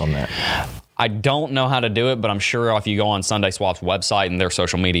thoughts on that? I don't know how to do it, but I'm sure if you go on Sunday Swap's website and their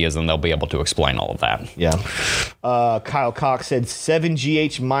social medias, then they'll be able to explain all of that. Yeah. Kyle Cox said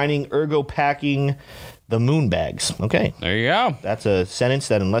 7GH mining, ergo packing the moon bags. Okay. There you go. That's a sentence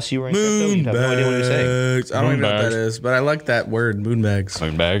that unless you were in crypto, you'd have no idea what you're saying. I don't even know what that is, but I like that word, moon bags.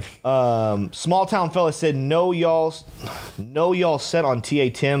 Moon bag. Small town fella said, no y'all set on TA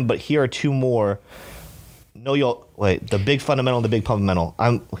Tim, but here are two more. No, wait, the big fundamental and the big fundamental.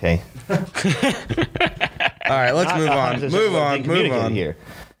 I'm okay. All right, let's move on. Move on. Here.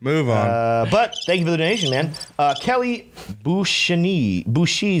 Move on. But thank you for the donation, man. Kelly Bouchesne.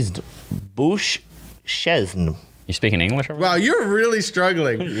 You speaking English over Wow, you're really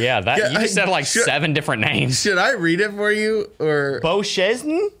struggling. Yeah, you just said like 7 different names. Should I read it for you or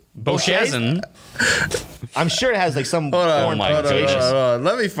Bouchesne? Bouchesne. I'm sure it has like some Hold foreign on. pronunciation.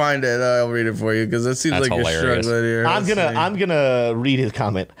 Let me find it. I'll read it for you because it seems That's like hilarious. you're struggling here. I'm gonna read his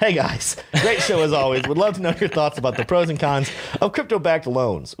comment. Hey guys, great show as always. Would love to know your thoughts about the pros and cons of crypto-backed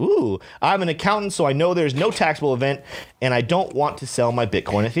loans. Ooh, I'm an accountant, so I know there's no taxable event, and I don't want to sell my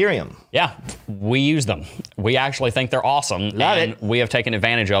Bitcoin Ethereum. Yeah, we use them. We actually think they're awesome. Love and it. we have taken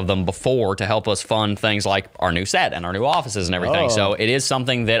advantage of them before to help us fund things like our new set and our new offices and everything. So it is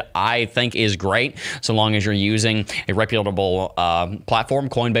something that I think is great, so long as you're using a reputable platform.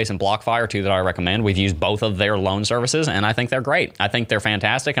 Coinbase and BlockFi are two that I recommend. We've used both of their loan services, and I think they're great. I think they're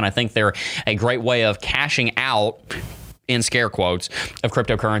fantastic, and I think they're a great way of cashing out, in scare quotes, of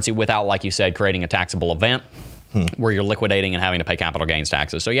cryptocurrency without, like you said, creating a taxable event. where you're liquidating and having to pay capital gains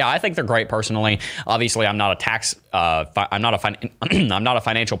taxes. So yeah, I think they're great personally. Obviously, I'm not I'm not a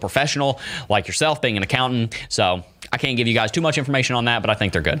financial professional like yourself, being an accountant. So I can't give you guys too much information on that, but I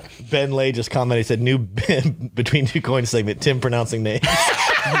think they're good. Ben Lay just commented. He said, "New Between Two Coins segment. Tim pronouncing names."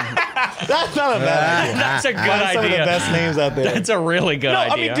 That's not a bad idea. That's a good idea. Some of the best names out there. That's a really good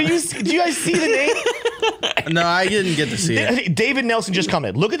idea. I mean, do you guys see the name? No, I didn't get to see it. David Nelson just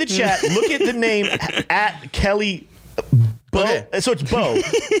commented. Look at the chat. Look at the name at Kelly. Bo, Okay. So it's Bo.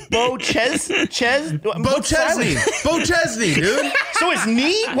 Bo Chesney, dude. So it's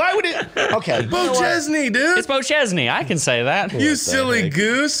knee? Why would it? Okay. Bo Chesney, dude. It's Bo Chesney. I can say that. You silly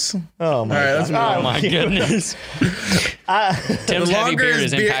goose. Oh my All right, let's move Oh on. my goodness. Tim's heavy beard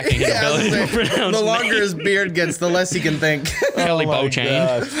is impacting his ability to pronounce the longer names. his beard gets, the less he can think. Kelly my Bo Chain.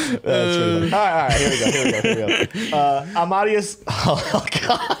 gosh. That's really funny. All right, here we go. Amadeus. Oh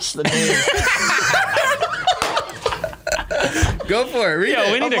gosh, the name. Go for it. Read Yo,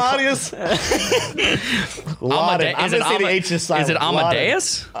 it. we need Amadeus. Laden. I'm gonna say the H is silent. Is it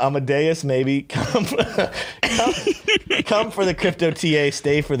Amadeus? Laden. Amadeus, maybe. Come for the crypto TA.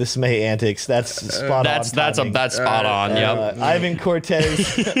 Stay for the Smay antics. That's spot on. That's spot on. Yep. Ivan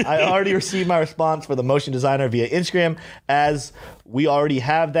Cortez. I already received my response for the motion designer via Instagram, as we already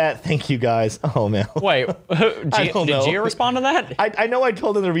have that. Thank you guys. Oh man. Wait, I don't know. did Gia respond to that? I know I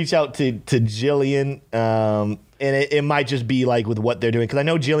told them to reach out to Jillian, and it might just be like with what they're doing, because I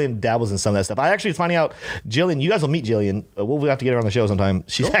know Jillian dabbles in some of that stuff. I actually was finding out Jillian, you guys will meet Jillian. We'll have to get her on the show sometime.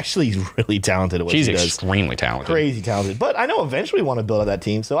 She's actually really talented at what She's she does. extremely talented. Crazy talented. But I know eventually we want to build up that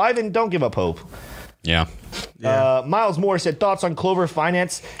team. So Ivan, don't give up hope. Yeah. Miles Moore said, thoughts on Clover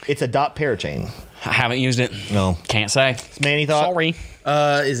Finance? It's a dot parachain. I haven't used it. No. Can't say. Manny thought? Sorry.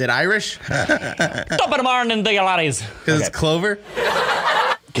 Is it Irish? Top of the morning, the laddies. Because it's Clover.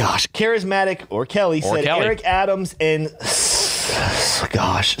 Gosh, Charismatic or Kelly said Kelly. Eric Adams and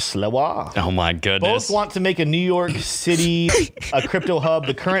Slewa. Oh my goodness. Both want to make a New York City a crypto hub.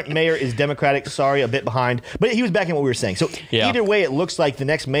 The current mayor is Democratic. Sorry, a bit behind. But he was back in what we were saying. So either way, it looks like the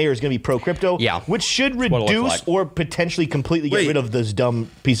next mayor is going to be pro-crypto, which should what it looks reduce like. or potentially completely get rid of those dumb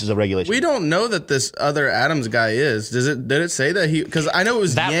pieces of regulation. We don't know that this other Adams guy is. Did it say that he? Because I know it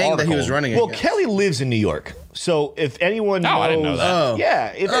was That Yang that he article. was running Well, against. Kelly lives in New York. So if anyone knows, I didn't know that. Oh.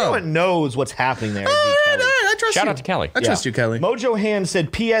 Yeah, if anyone knows what's happening there, it'd be Kelly. I trust Shout you. out to Kelly. I trust you, Kelly. Mojo Hand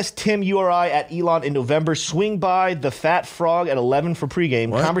said, P.S. Tim URI at Elon in November. Swing by the Fat Frog at 11 for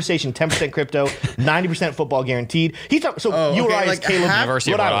pregame. Conversation 10% crypto, 90% football guaranteed. He's talking. So okay, URI like is Caleb.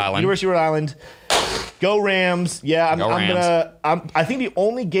 University of Rhode Island. University of Rhode Island. Go Rams. Yeah, Go Rams. I think the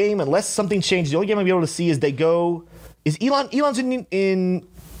only game, unless something changes, the only game I'll be able to see is they go. Is Elon's in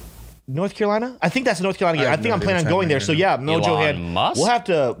North Carolina? I think that's a North Carolina game. I think I'm planning on going there. So yeah, Mojo Elon Hand. Musk? We'll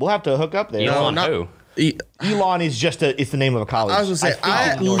have to hook up there. Elon not- who? Elon is just it's the name of a college. I was gonna say, I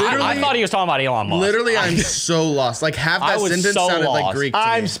think literally- I thought he was talking about Elon Musk. Literally, I'm so lost. Like half I that was sentence so sounded like lost. Greek to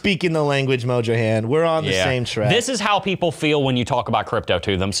I'm me. speaking the language, Mojo Hand. We're on the same track. This is how people feel when you talk about crypto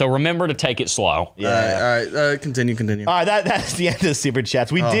to them. So remember to take it slow. All right. Continue. All right, that's the end of the super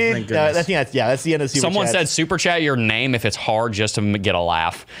chats. We thank did. goodness. That's the end of the super Someone chats. said super chat your name if it's hard just to get a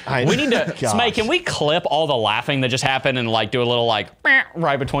laugh. We need to. Gosh. Smay, can we clip all the laughing that just happened and like do a little like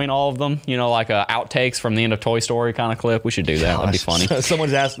right between all of them? You know, like outtakes from the end of Toy Story kind of clip. We should do that. That'd be funny.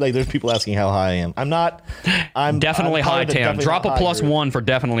 Someone's asked. Like, there's people asking how high I am. I'm not. I'm Definitely I'm part high of the 10. definitely Drop not a high plus group. 1 for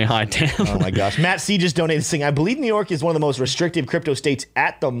definitely high 10. Oh my gosh. Matt C just donated saying, I believe New York is one of the most restrictive crypto states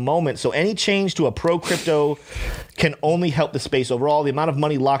at the moment. So any change to a pro crypto can only help the space overall. The amount of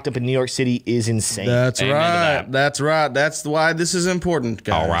money locked up in New York City is insane. That's Amen to right. that. That's right. That's why this is important,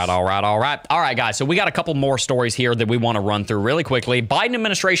 guys. All right, guys. So we got a couple more stories here that we want to run through really quickly. Biden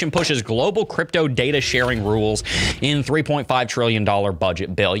administration pushes global crypto data sharing rules in $3.5 trillion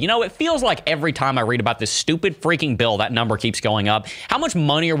budget bill. You know, it feels like every time I read about this stupid freaking bill, that number keeps going up. How much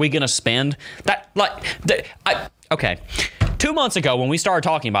money are we going to spend? Okay. 2 months ago when we started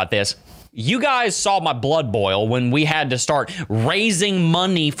talking about this, you guys saw my blood boil when we had to start raising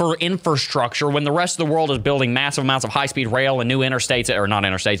money for infrastructure when the rest of the world is building massive amounts of high-speed rail and new interstates, or not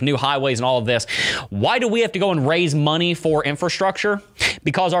interstates, new highways and all of this. Why do we have to go and raise money for infrastructure?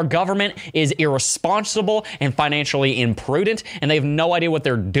 Because our government is irresponsible and financially imprudent, and they have no idea what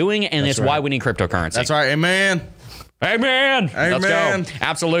they're doing, and it's why we need cryptocurrency. That's right. Amen. Amen. Let's Amen. go.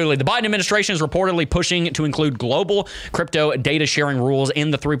 Absolutely. The Biden administration is reportedly pushing to include global crypto data sharing rules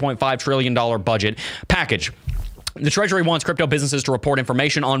in the $3.5 trillion budget package. The Treasury wants crypto businesses to report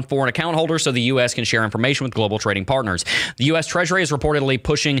information on foreign account holders so the U.S. can share information with global trading partners. The U.S. Treasury is reportedly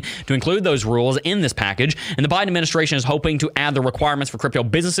pushing to include those rules in this package, and the Biden administration is hoping to add the requirements for crypto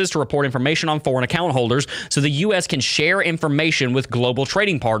businesses to report information on foreign account holders so the U.S. can share information with global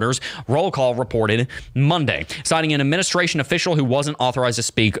trading partners, Roll Call reported Monday, citing an administration official who wasn't authorized to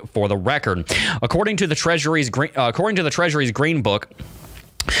speak for the record. According to the Treasury's Green Book,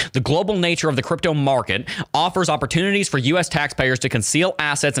 the global nature of the crypto market offers opportunities for U.S. taxpayers to conceal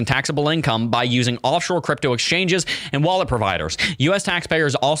assets and taxable income by using offshore crypto exchanges and wallet providers. U.S.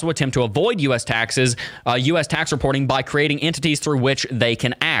 taxpayers also attempt to avoid U.S. tax reporting by creating entities through which they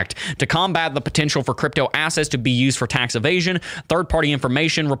can act. To combat the potential for crypto assets to be used for tax evasion, third-party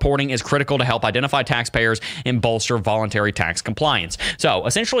information reporting is critical to help identify taxpayers and bolster voluntary tax compliance. So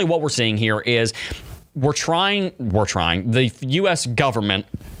essentially what we're seeing here is we're trying, the U.S. government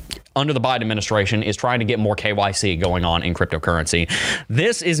under the Biden administration is trying to get more KYC going on in cryptocurrency.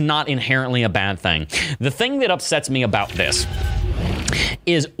 This is not inherently a bad thing. The thing that upsets me about this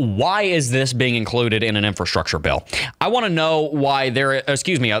is, why is this being included in an infrastructure bill? I want to know why the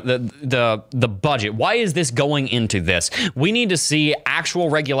budget. Why is this going into this? We need to see actual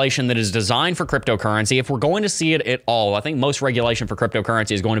regulation that is designed for cryptocurrency. If we're going to see it at all, I think most regulation for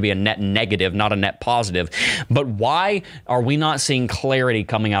cryptocurrency is going to be a net negative, not a net positive. But why are we not seeing clarity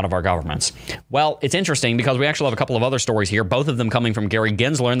coming out of our governments? Well, it's interesting because we actually have a couple of other stories here, both of them coming from Gary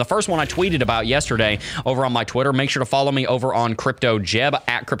Gensler. And the first one I tweeted about yesterday over on my Twitter. Make sure to follow me over on CryptoJeb,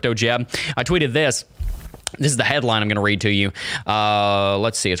 at CryptoJeb. I tweeted this. This is the headline I'm going to read to you.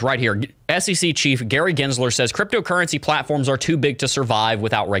 Let's see. It's right here. SEC Chief Gary Gensler says cryptocurrency platforms are too big to survive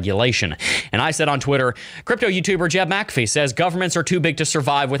without regulation. And I said on Twitter, crypto YouTuber Jeb McAfee says governments are too big to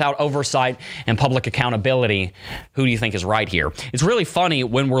survive without oversight and public accountability. Who do you think is right here? It's really funny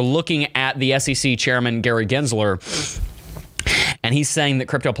when we're looking at the SEC Chairman Gary Gensler, and he's saying that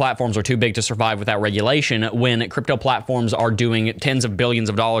crypto platforms are too big to survive without regulation when crypto platforms are doing tens of billions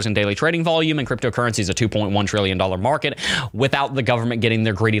of dollars in daily trading volume and cryptocurrency is a $2.1 trillion market without the government getting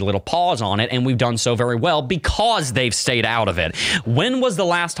their greedy little paws on it. And we've done so very well because they've stayed out of it. When was the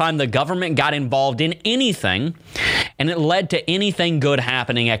last time the government got involved in anything and it led to anything good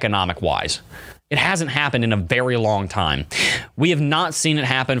happening economic-wise? It hasn't happened in a very long time. We have not seen it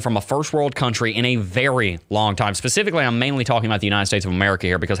happen from a first world country in a very long time. Specifically, I'm mainly talking about the United States of America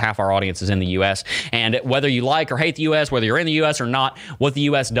here because half our audience is in the U.S. And whether you like or hate the U.S., whether you're in the U.S. or not, what the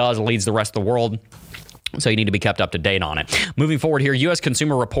U.S. does leads the rest of the world. So you need to be kept up to date on it. Moving forward here, U.S.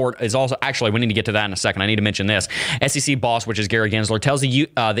 Consumer Report is also, actually, we need to get to that in a second. I need to mention this. SEC boss, which is Gary Gensler, tells the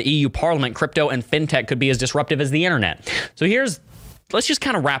EU Parliament crypto and fintech could be as disruptive as the internet. So let's just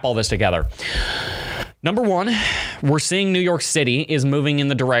kind of wrap all this together. Number one, we're seeing New York City is moving in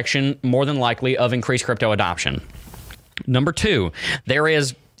the direction, more than likely, of increased crypto adoption. Number two, there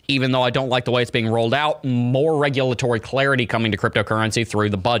is, even though I don't like the way it's being rolled out, more regulatory clarity coming to cryptocurrency through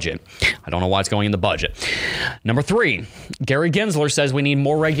the budget. I don't know why it's going in the budget. Number three, Gary Gensler says we need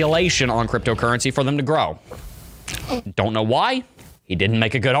more regulation on cryptocurrency for them to grow. Don't know why. He didn't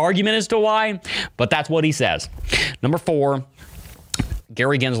make a good argument as to why, but that's what he says. Number four,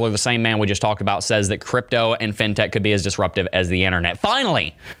 Gary Gensler, the same man we just talked about, says that crypto and fintech could be as disruptive as the internet.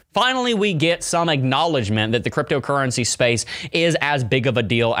 Finally, we get some acknowledgement that the cryptocurrency space is as big of a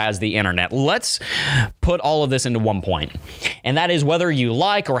deal as the internet. Let's put all of this into one point. And that is, whether you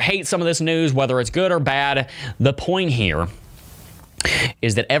like or hate some of this news, whether it's good or bad, the point here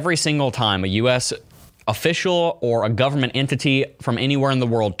is that every single time a U.S. official or a government entity from anywhere in the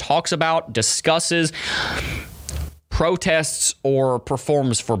world talks about, discusses, protests, or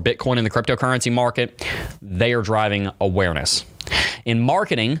performs for Bitcoin in the cryptocurrency market, they are driving awareness. In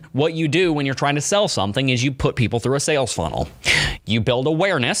marketing, what you do when you're trying to sell something is you put people through a sales funnel. You build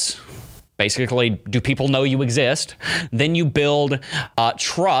awareness. Basically, do people know you exist? Then you build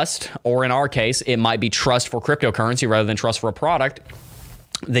trust, or in our case, it might be trust for cryptocurrency rather than trust for a product.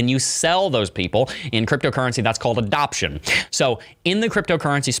 Then you sell those people. In cryptocurrency, that's called adoption. So in the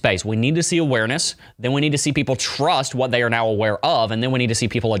cryptocurrency space, we need to see awareness. Then we need to see people trust what they are now aware of. And then we need to see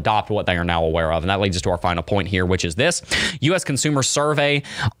people adopt what they are now aware of. And that leads us to our final point here, which is this. U.S. Consumer Survey,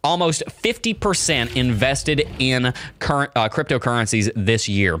 almost 50% invested in cryptocurrencies this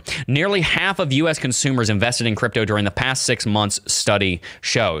year. Nearly half of U.S. consumers invested in crypto during the past 6 months, study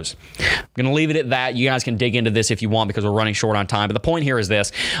shows. I'm going to leave it at that. You guys can dig into this if you want because we're running short on time. But the point here is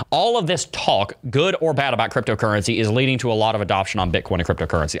this. All of this talk, good or bad, about cryptocurrency is leading to a lot of adoption on Bitcoin and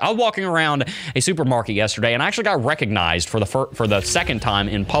cryptocurrency. I was walking around a supermarket yesterday and I actually got recognized for the second time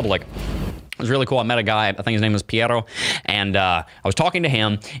in public was really cool. I met a guy, I think his name was Piero, and I was talking to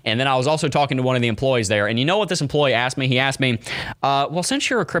him, and then I was also talking to one of the employees there. And you know what this employee asked me? He asked me, well, since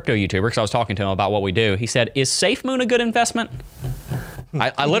you're a crypto YouTuber, because I was talking to him about what we do, he said, is SafeMoon a good investment?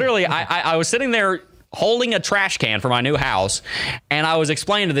 I literally, I was sitting there holding a trash can for my new house, and I was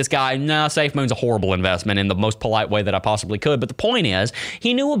explaining to this guy, no, SafeMoon's a horrible investment in the most polite way that I possibly could. But the point is,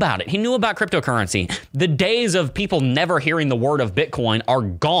 he knew about it. He knew about cryptocurrency. The days of people never hearing the word of Bitcoin are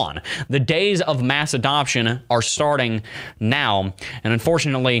gone. The days of mass adoption are starting now. And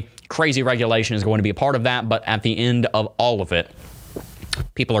unfortunately, crazy regulation is going to be a part of that. But at the end of all of it,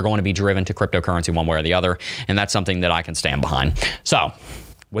 people are going to be driven to cryptocurrency one way or the other. And that's something that I can stand behind. So,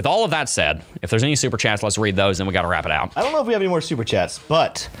 with all of that said, if there's any super chats, let's read those, and we got to wrap it out. I don't know if we have any more super chats,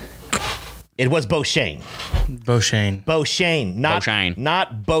 but it was Beauchene. Beauchene. Beauchene, not Beauchene.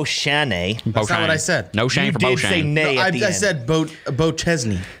 not Beauchene. That's not what I said. No shame You for did say Beauchene. nay No, at the I end. said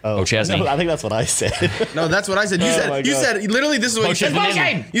Beauchesney. Beauchesney. No, I think that's what I said. No, that's what I said. You my you God. said literally this is what you said.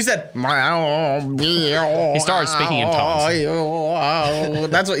 Beauchesney. You said He started speaking in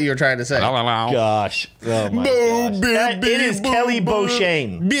tones. That's what you were trying to say. Gosh. Oh my gosh. It is Kelly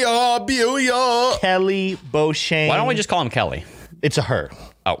Beauchene. Kelly Beauchene. Why don't we just call him Kelly? It's a her.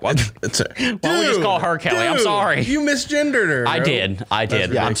 Oh, what? Why Why don't we just call her Kelly? I'm sorry. You misgendered her. I bro. did. I'm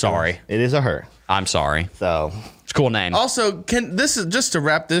ridiculous. sorry. It is a her. I'm sorry. So It's a cool name. Also, this is just to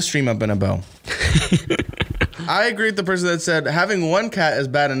wrap this stream up in a bow. I agree with the person that said having one cat is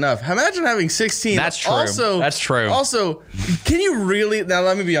bad enough. Imagine having 16. That's true. Also, That's true. Also, can you really, now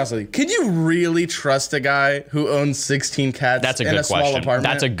let me be honest with you, can you really trust a guy who owns 16 cats That's a in good a small question. apartment?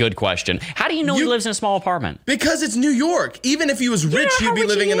 That's a good question. How do you know he lives in a small apartment? Because it's New York. Even if he was rich, You know he'd be how rich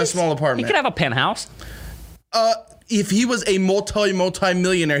living he in a is? small He apartment. could have a penthouse. If he was a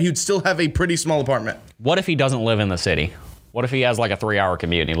multi-millionaire, he'd still have a pretty small apartment. What if he doesn't live in the city? What if he has like a 3-hour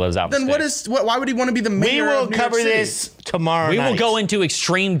commute and he lives out in Then the what sticks? is, why would he want to be the we mayor will of New York cover City? this tomorrow We night. will go into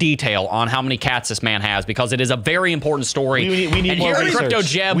extreme detail on how many cats this man has because it is a very important story. We need and more here at research. Crypto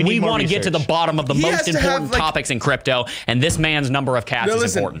Jeb, We we need more want to get to the research. bottom of the He has most to have, important like- topics in crypto, and this man's number of cats No, is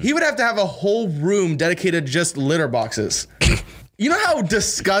listen, important. he would have to have a whole room dedicated just litter boxes. You know how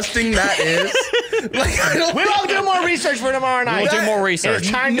disgusting that is? Like, I don't We will do more research for tomorrow night. We'll do more research. It's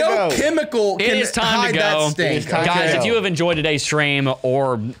time to no go. chemical It can is time hide to go. that stink. It is time to Guys, go. if you have enjoyed today's stream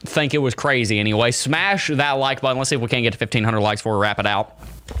or think it was crazy anyway, smash that like button. Let's see if we can get to 1,500 likes before we wrap it out.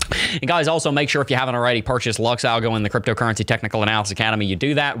 And guys, also make sure if you haven't already purchased Lux Algo in the Cryptocurrency Technical Analysis Academy, you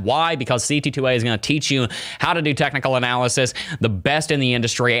do that. Why? Because CT2A is going to teach you how to do technical analysis, the best in the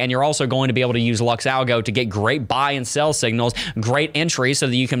industry, and you're also going to be able to use Lux Algo to get great buy and sell signals, great entries so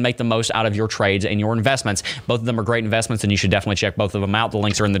that you can make the most out of your trades and your investments. Both of them are great investments, and you should definitely check both of them out. The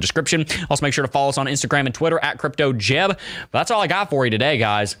links are in the description. Also, make sure to follow us on Instagram and Twitter at CryptoJeb. But that's all I got for you today,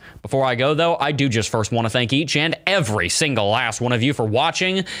 guys. Before I go, though, I do just first want to thank each and every single last one of you for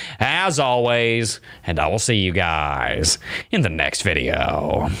watching, as always, and I will see you guys in the next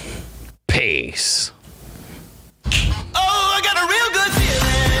video. Peace.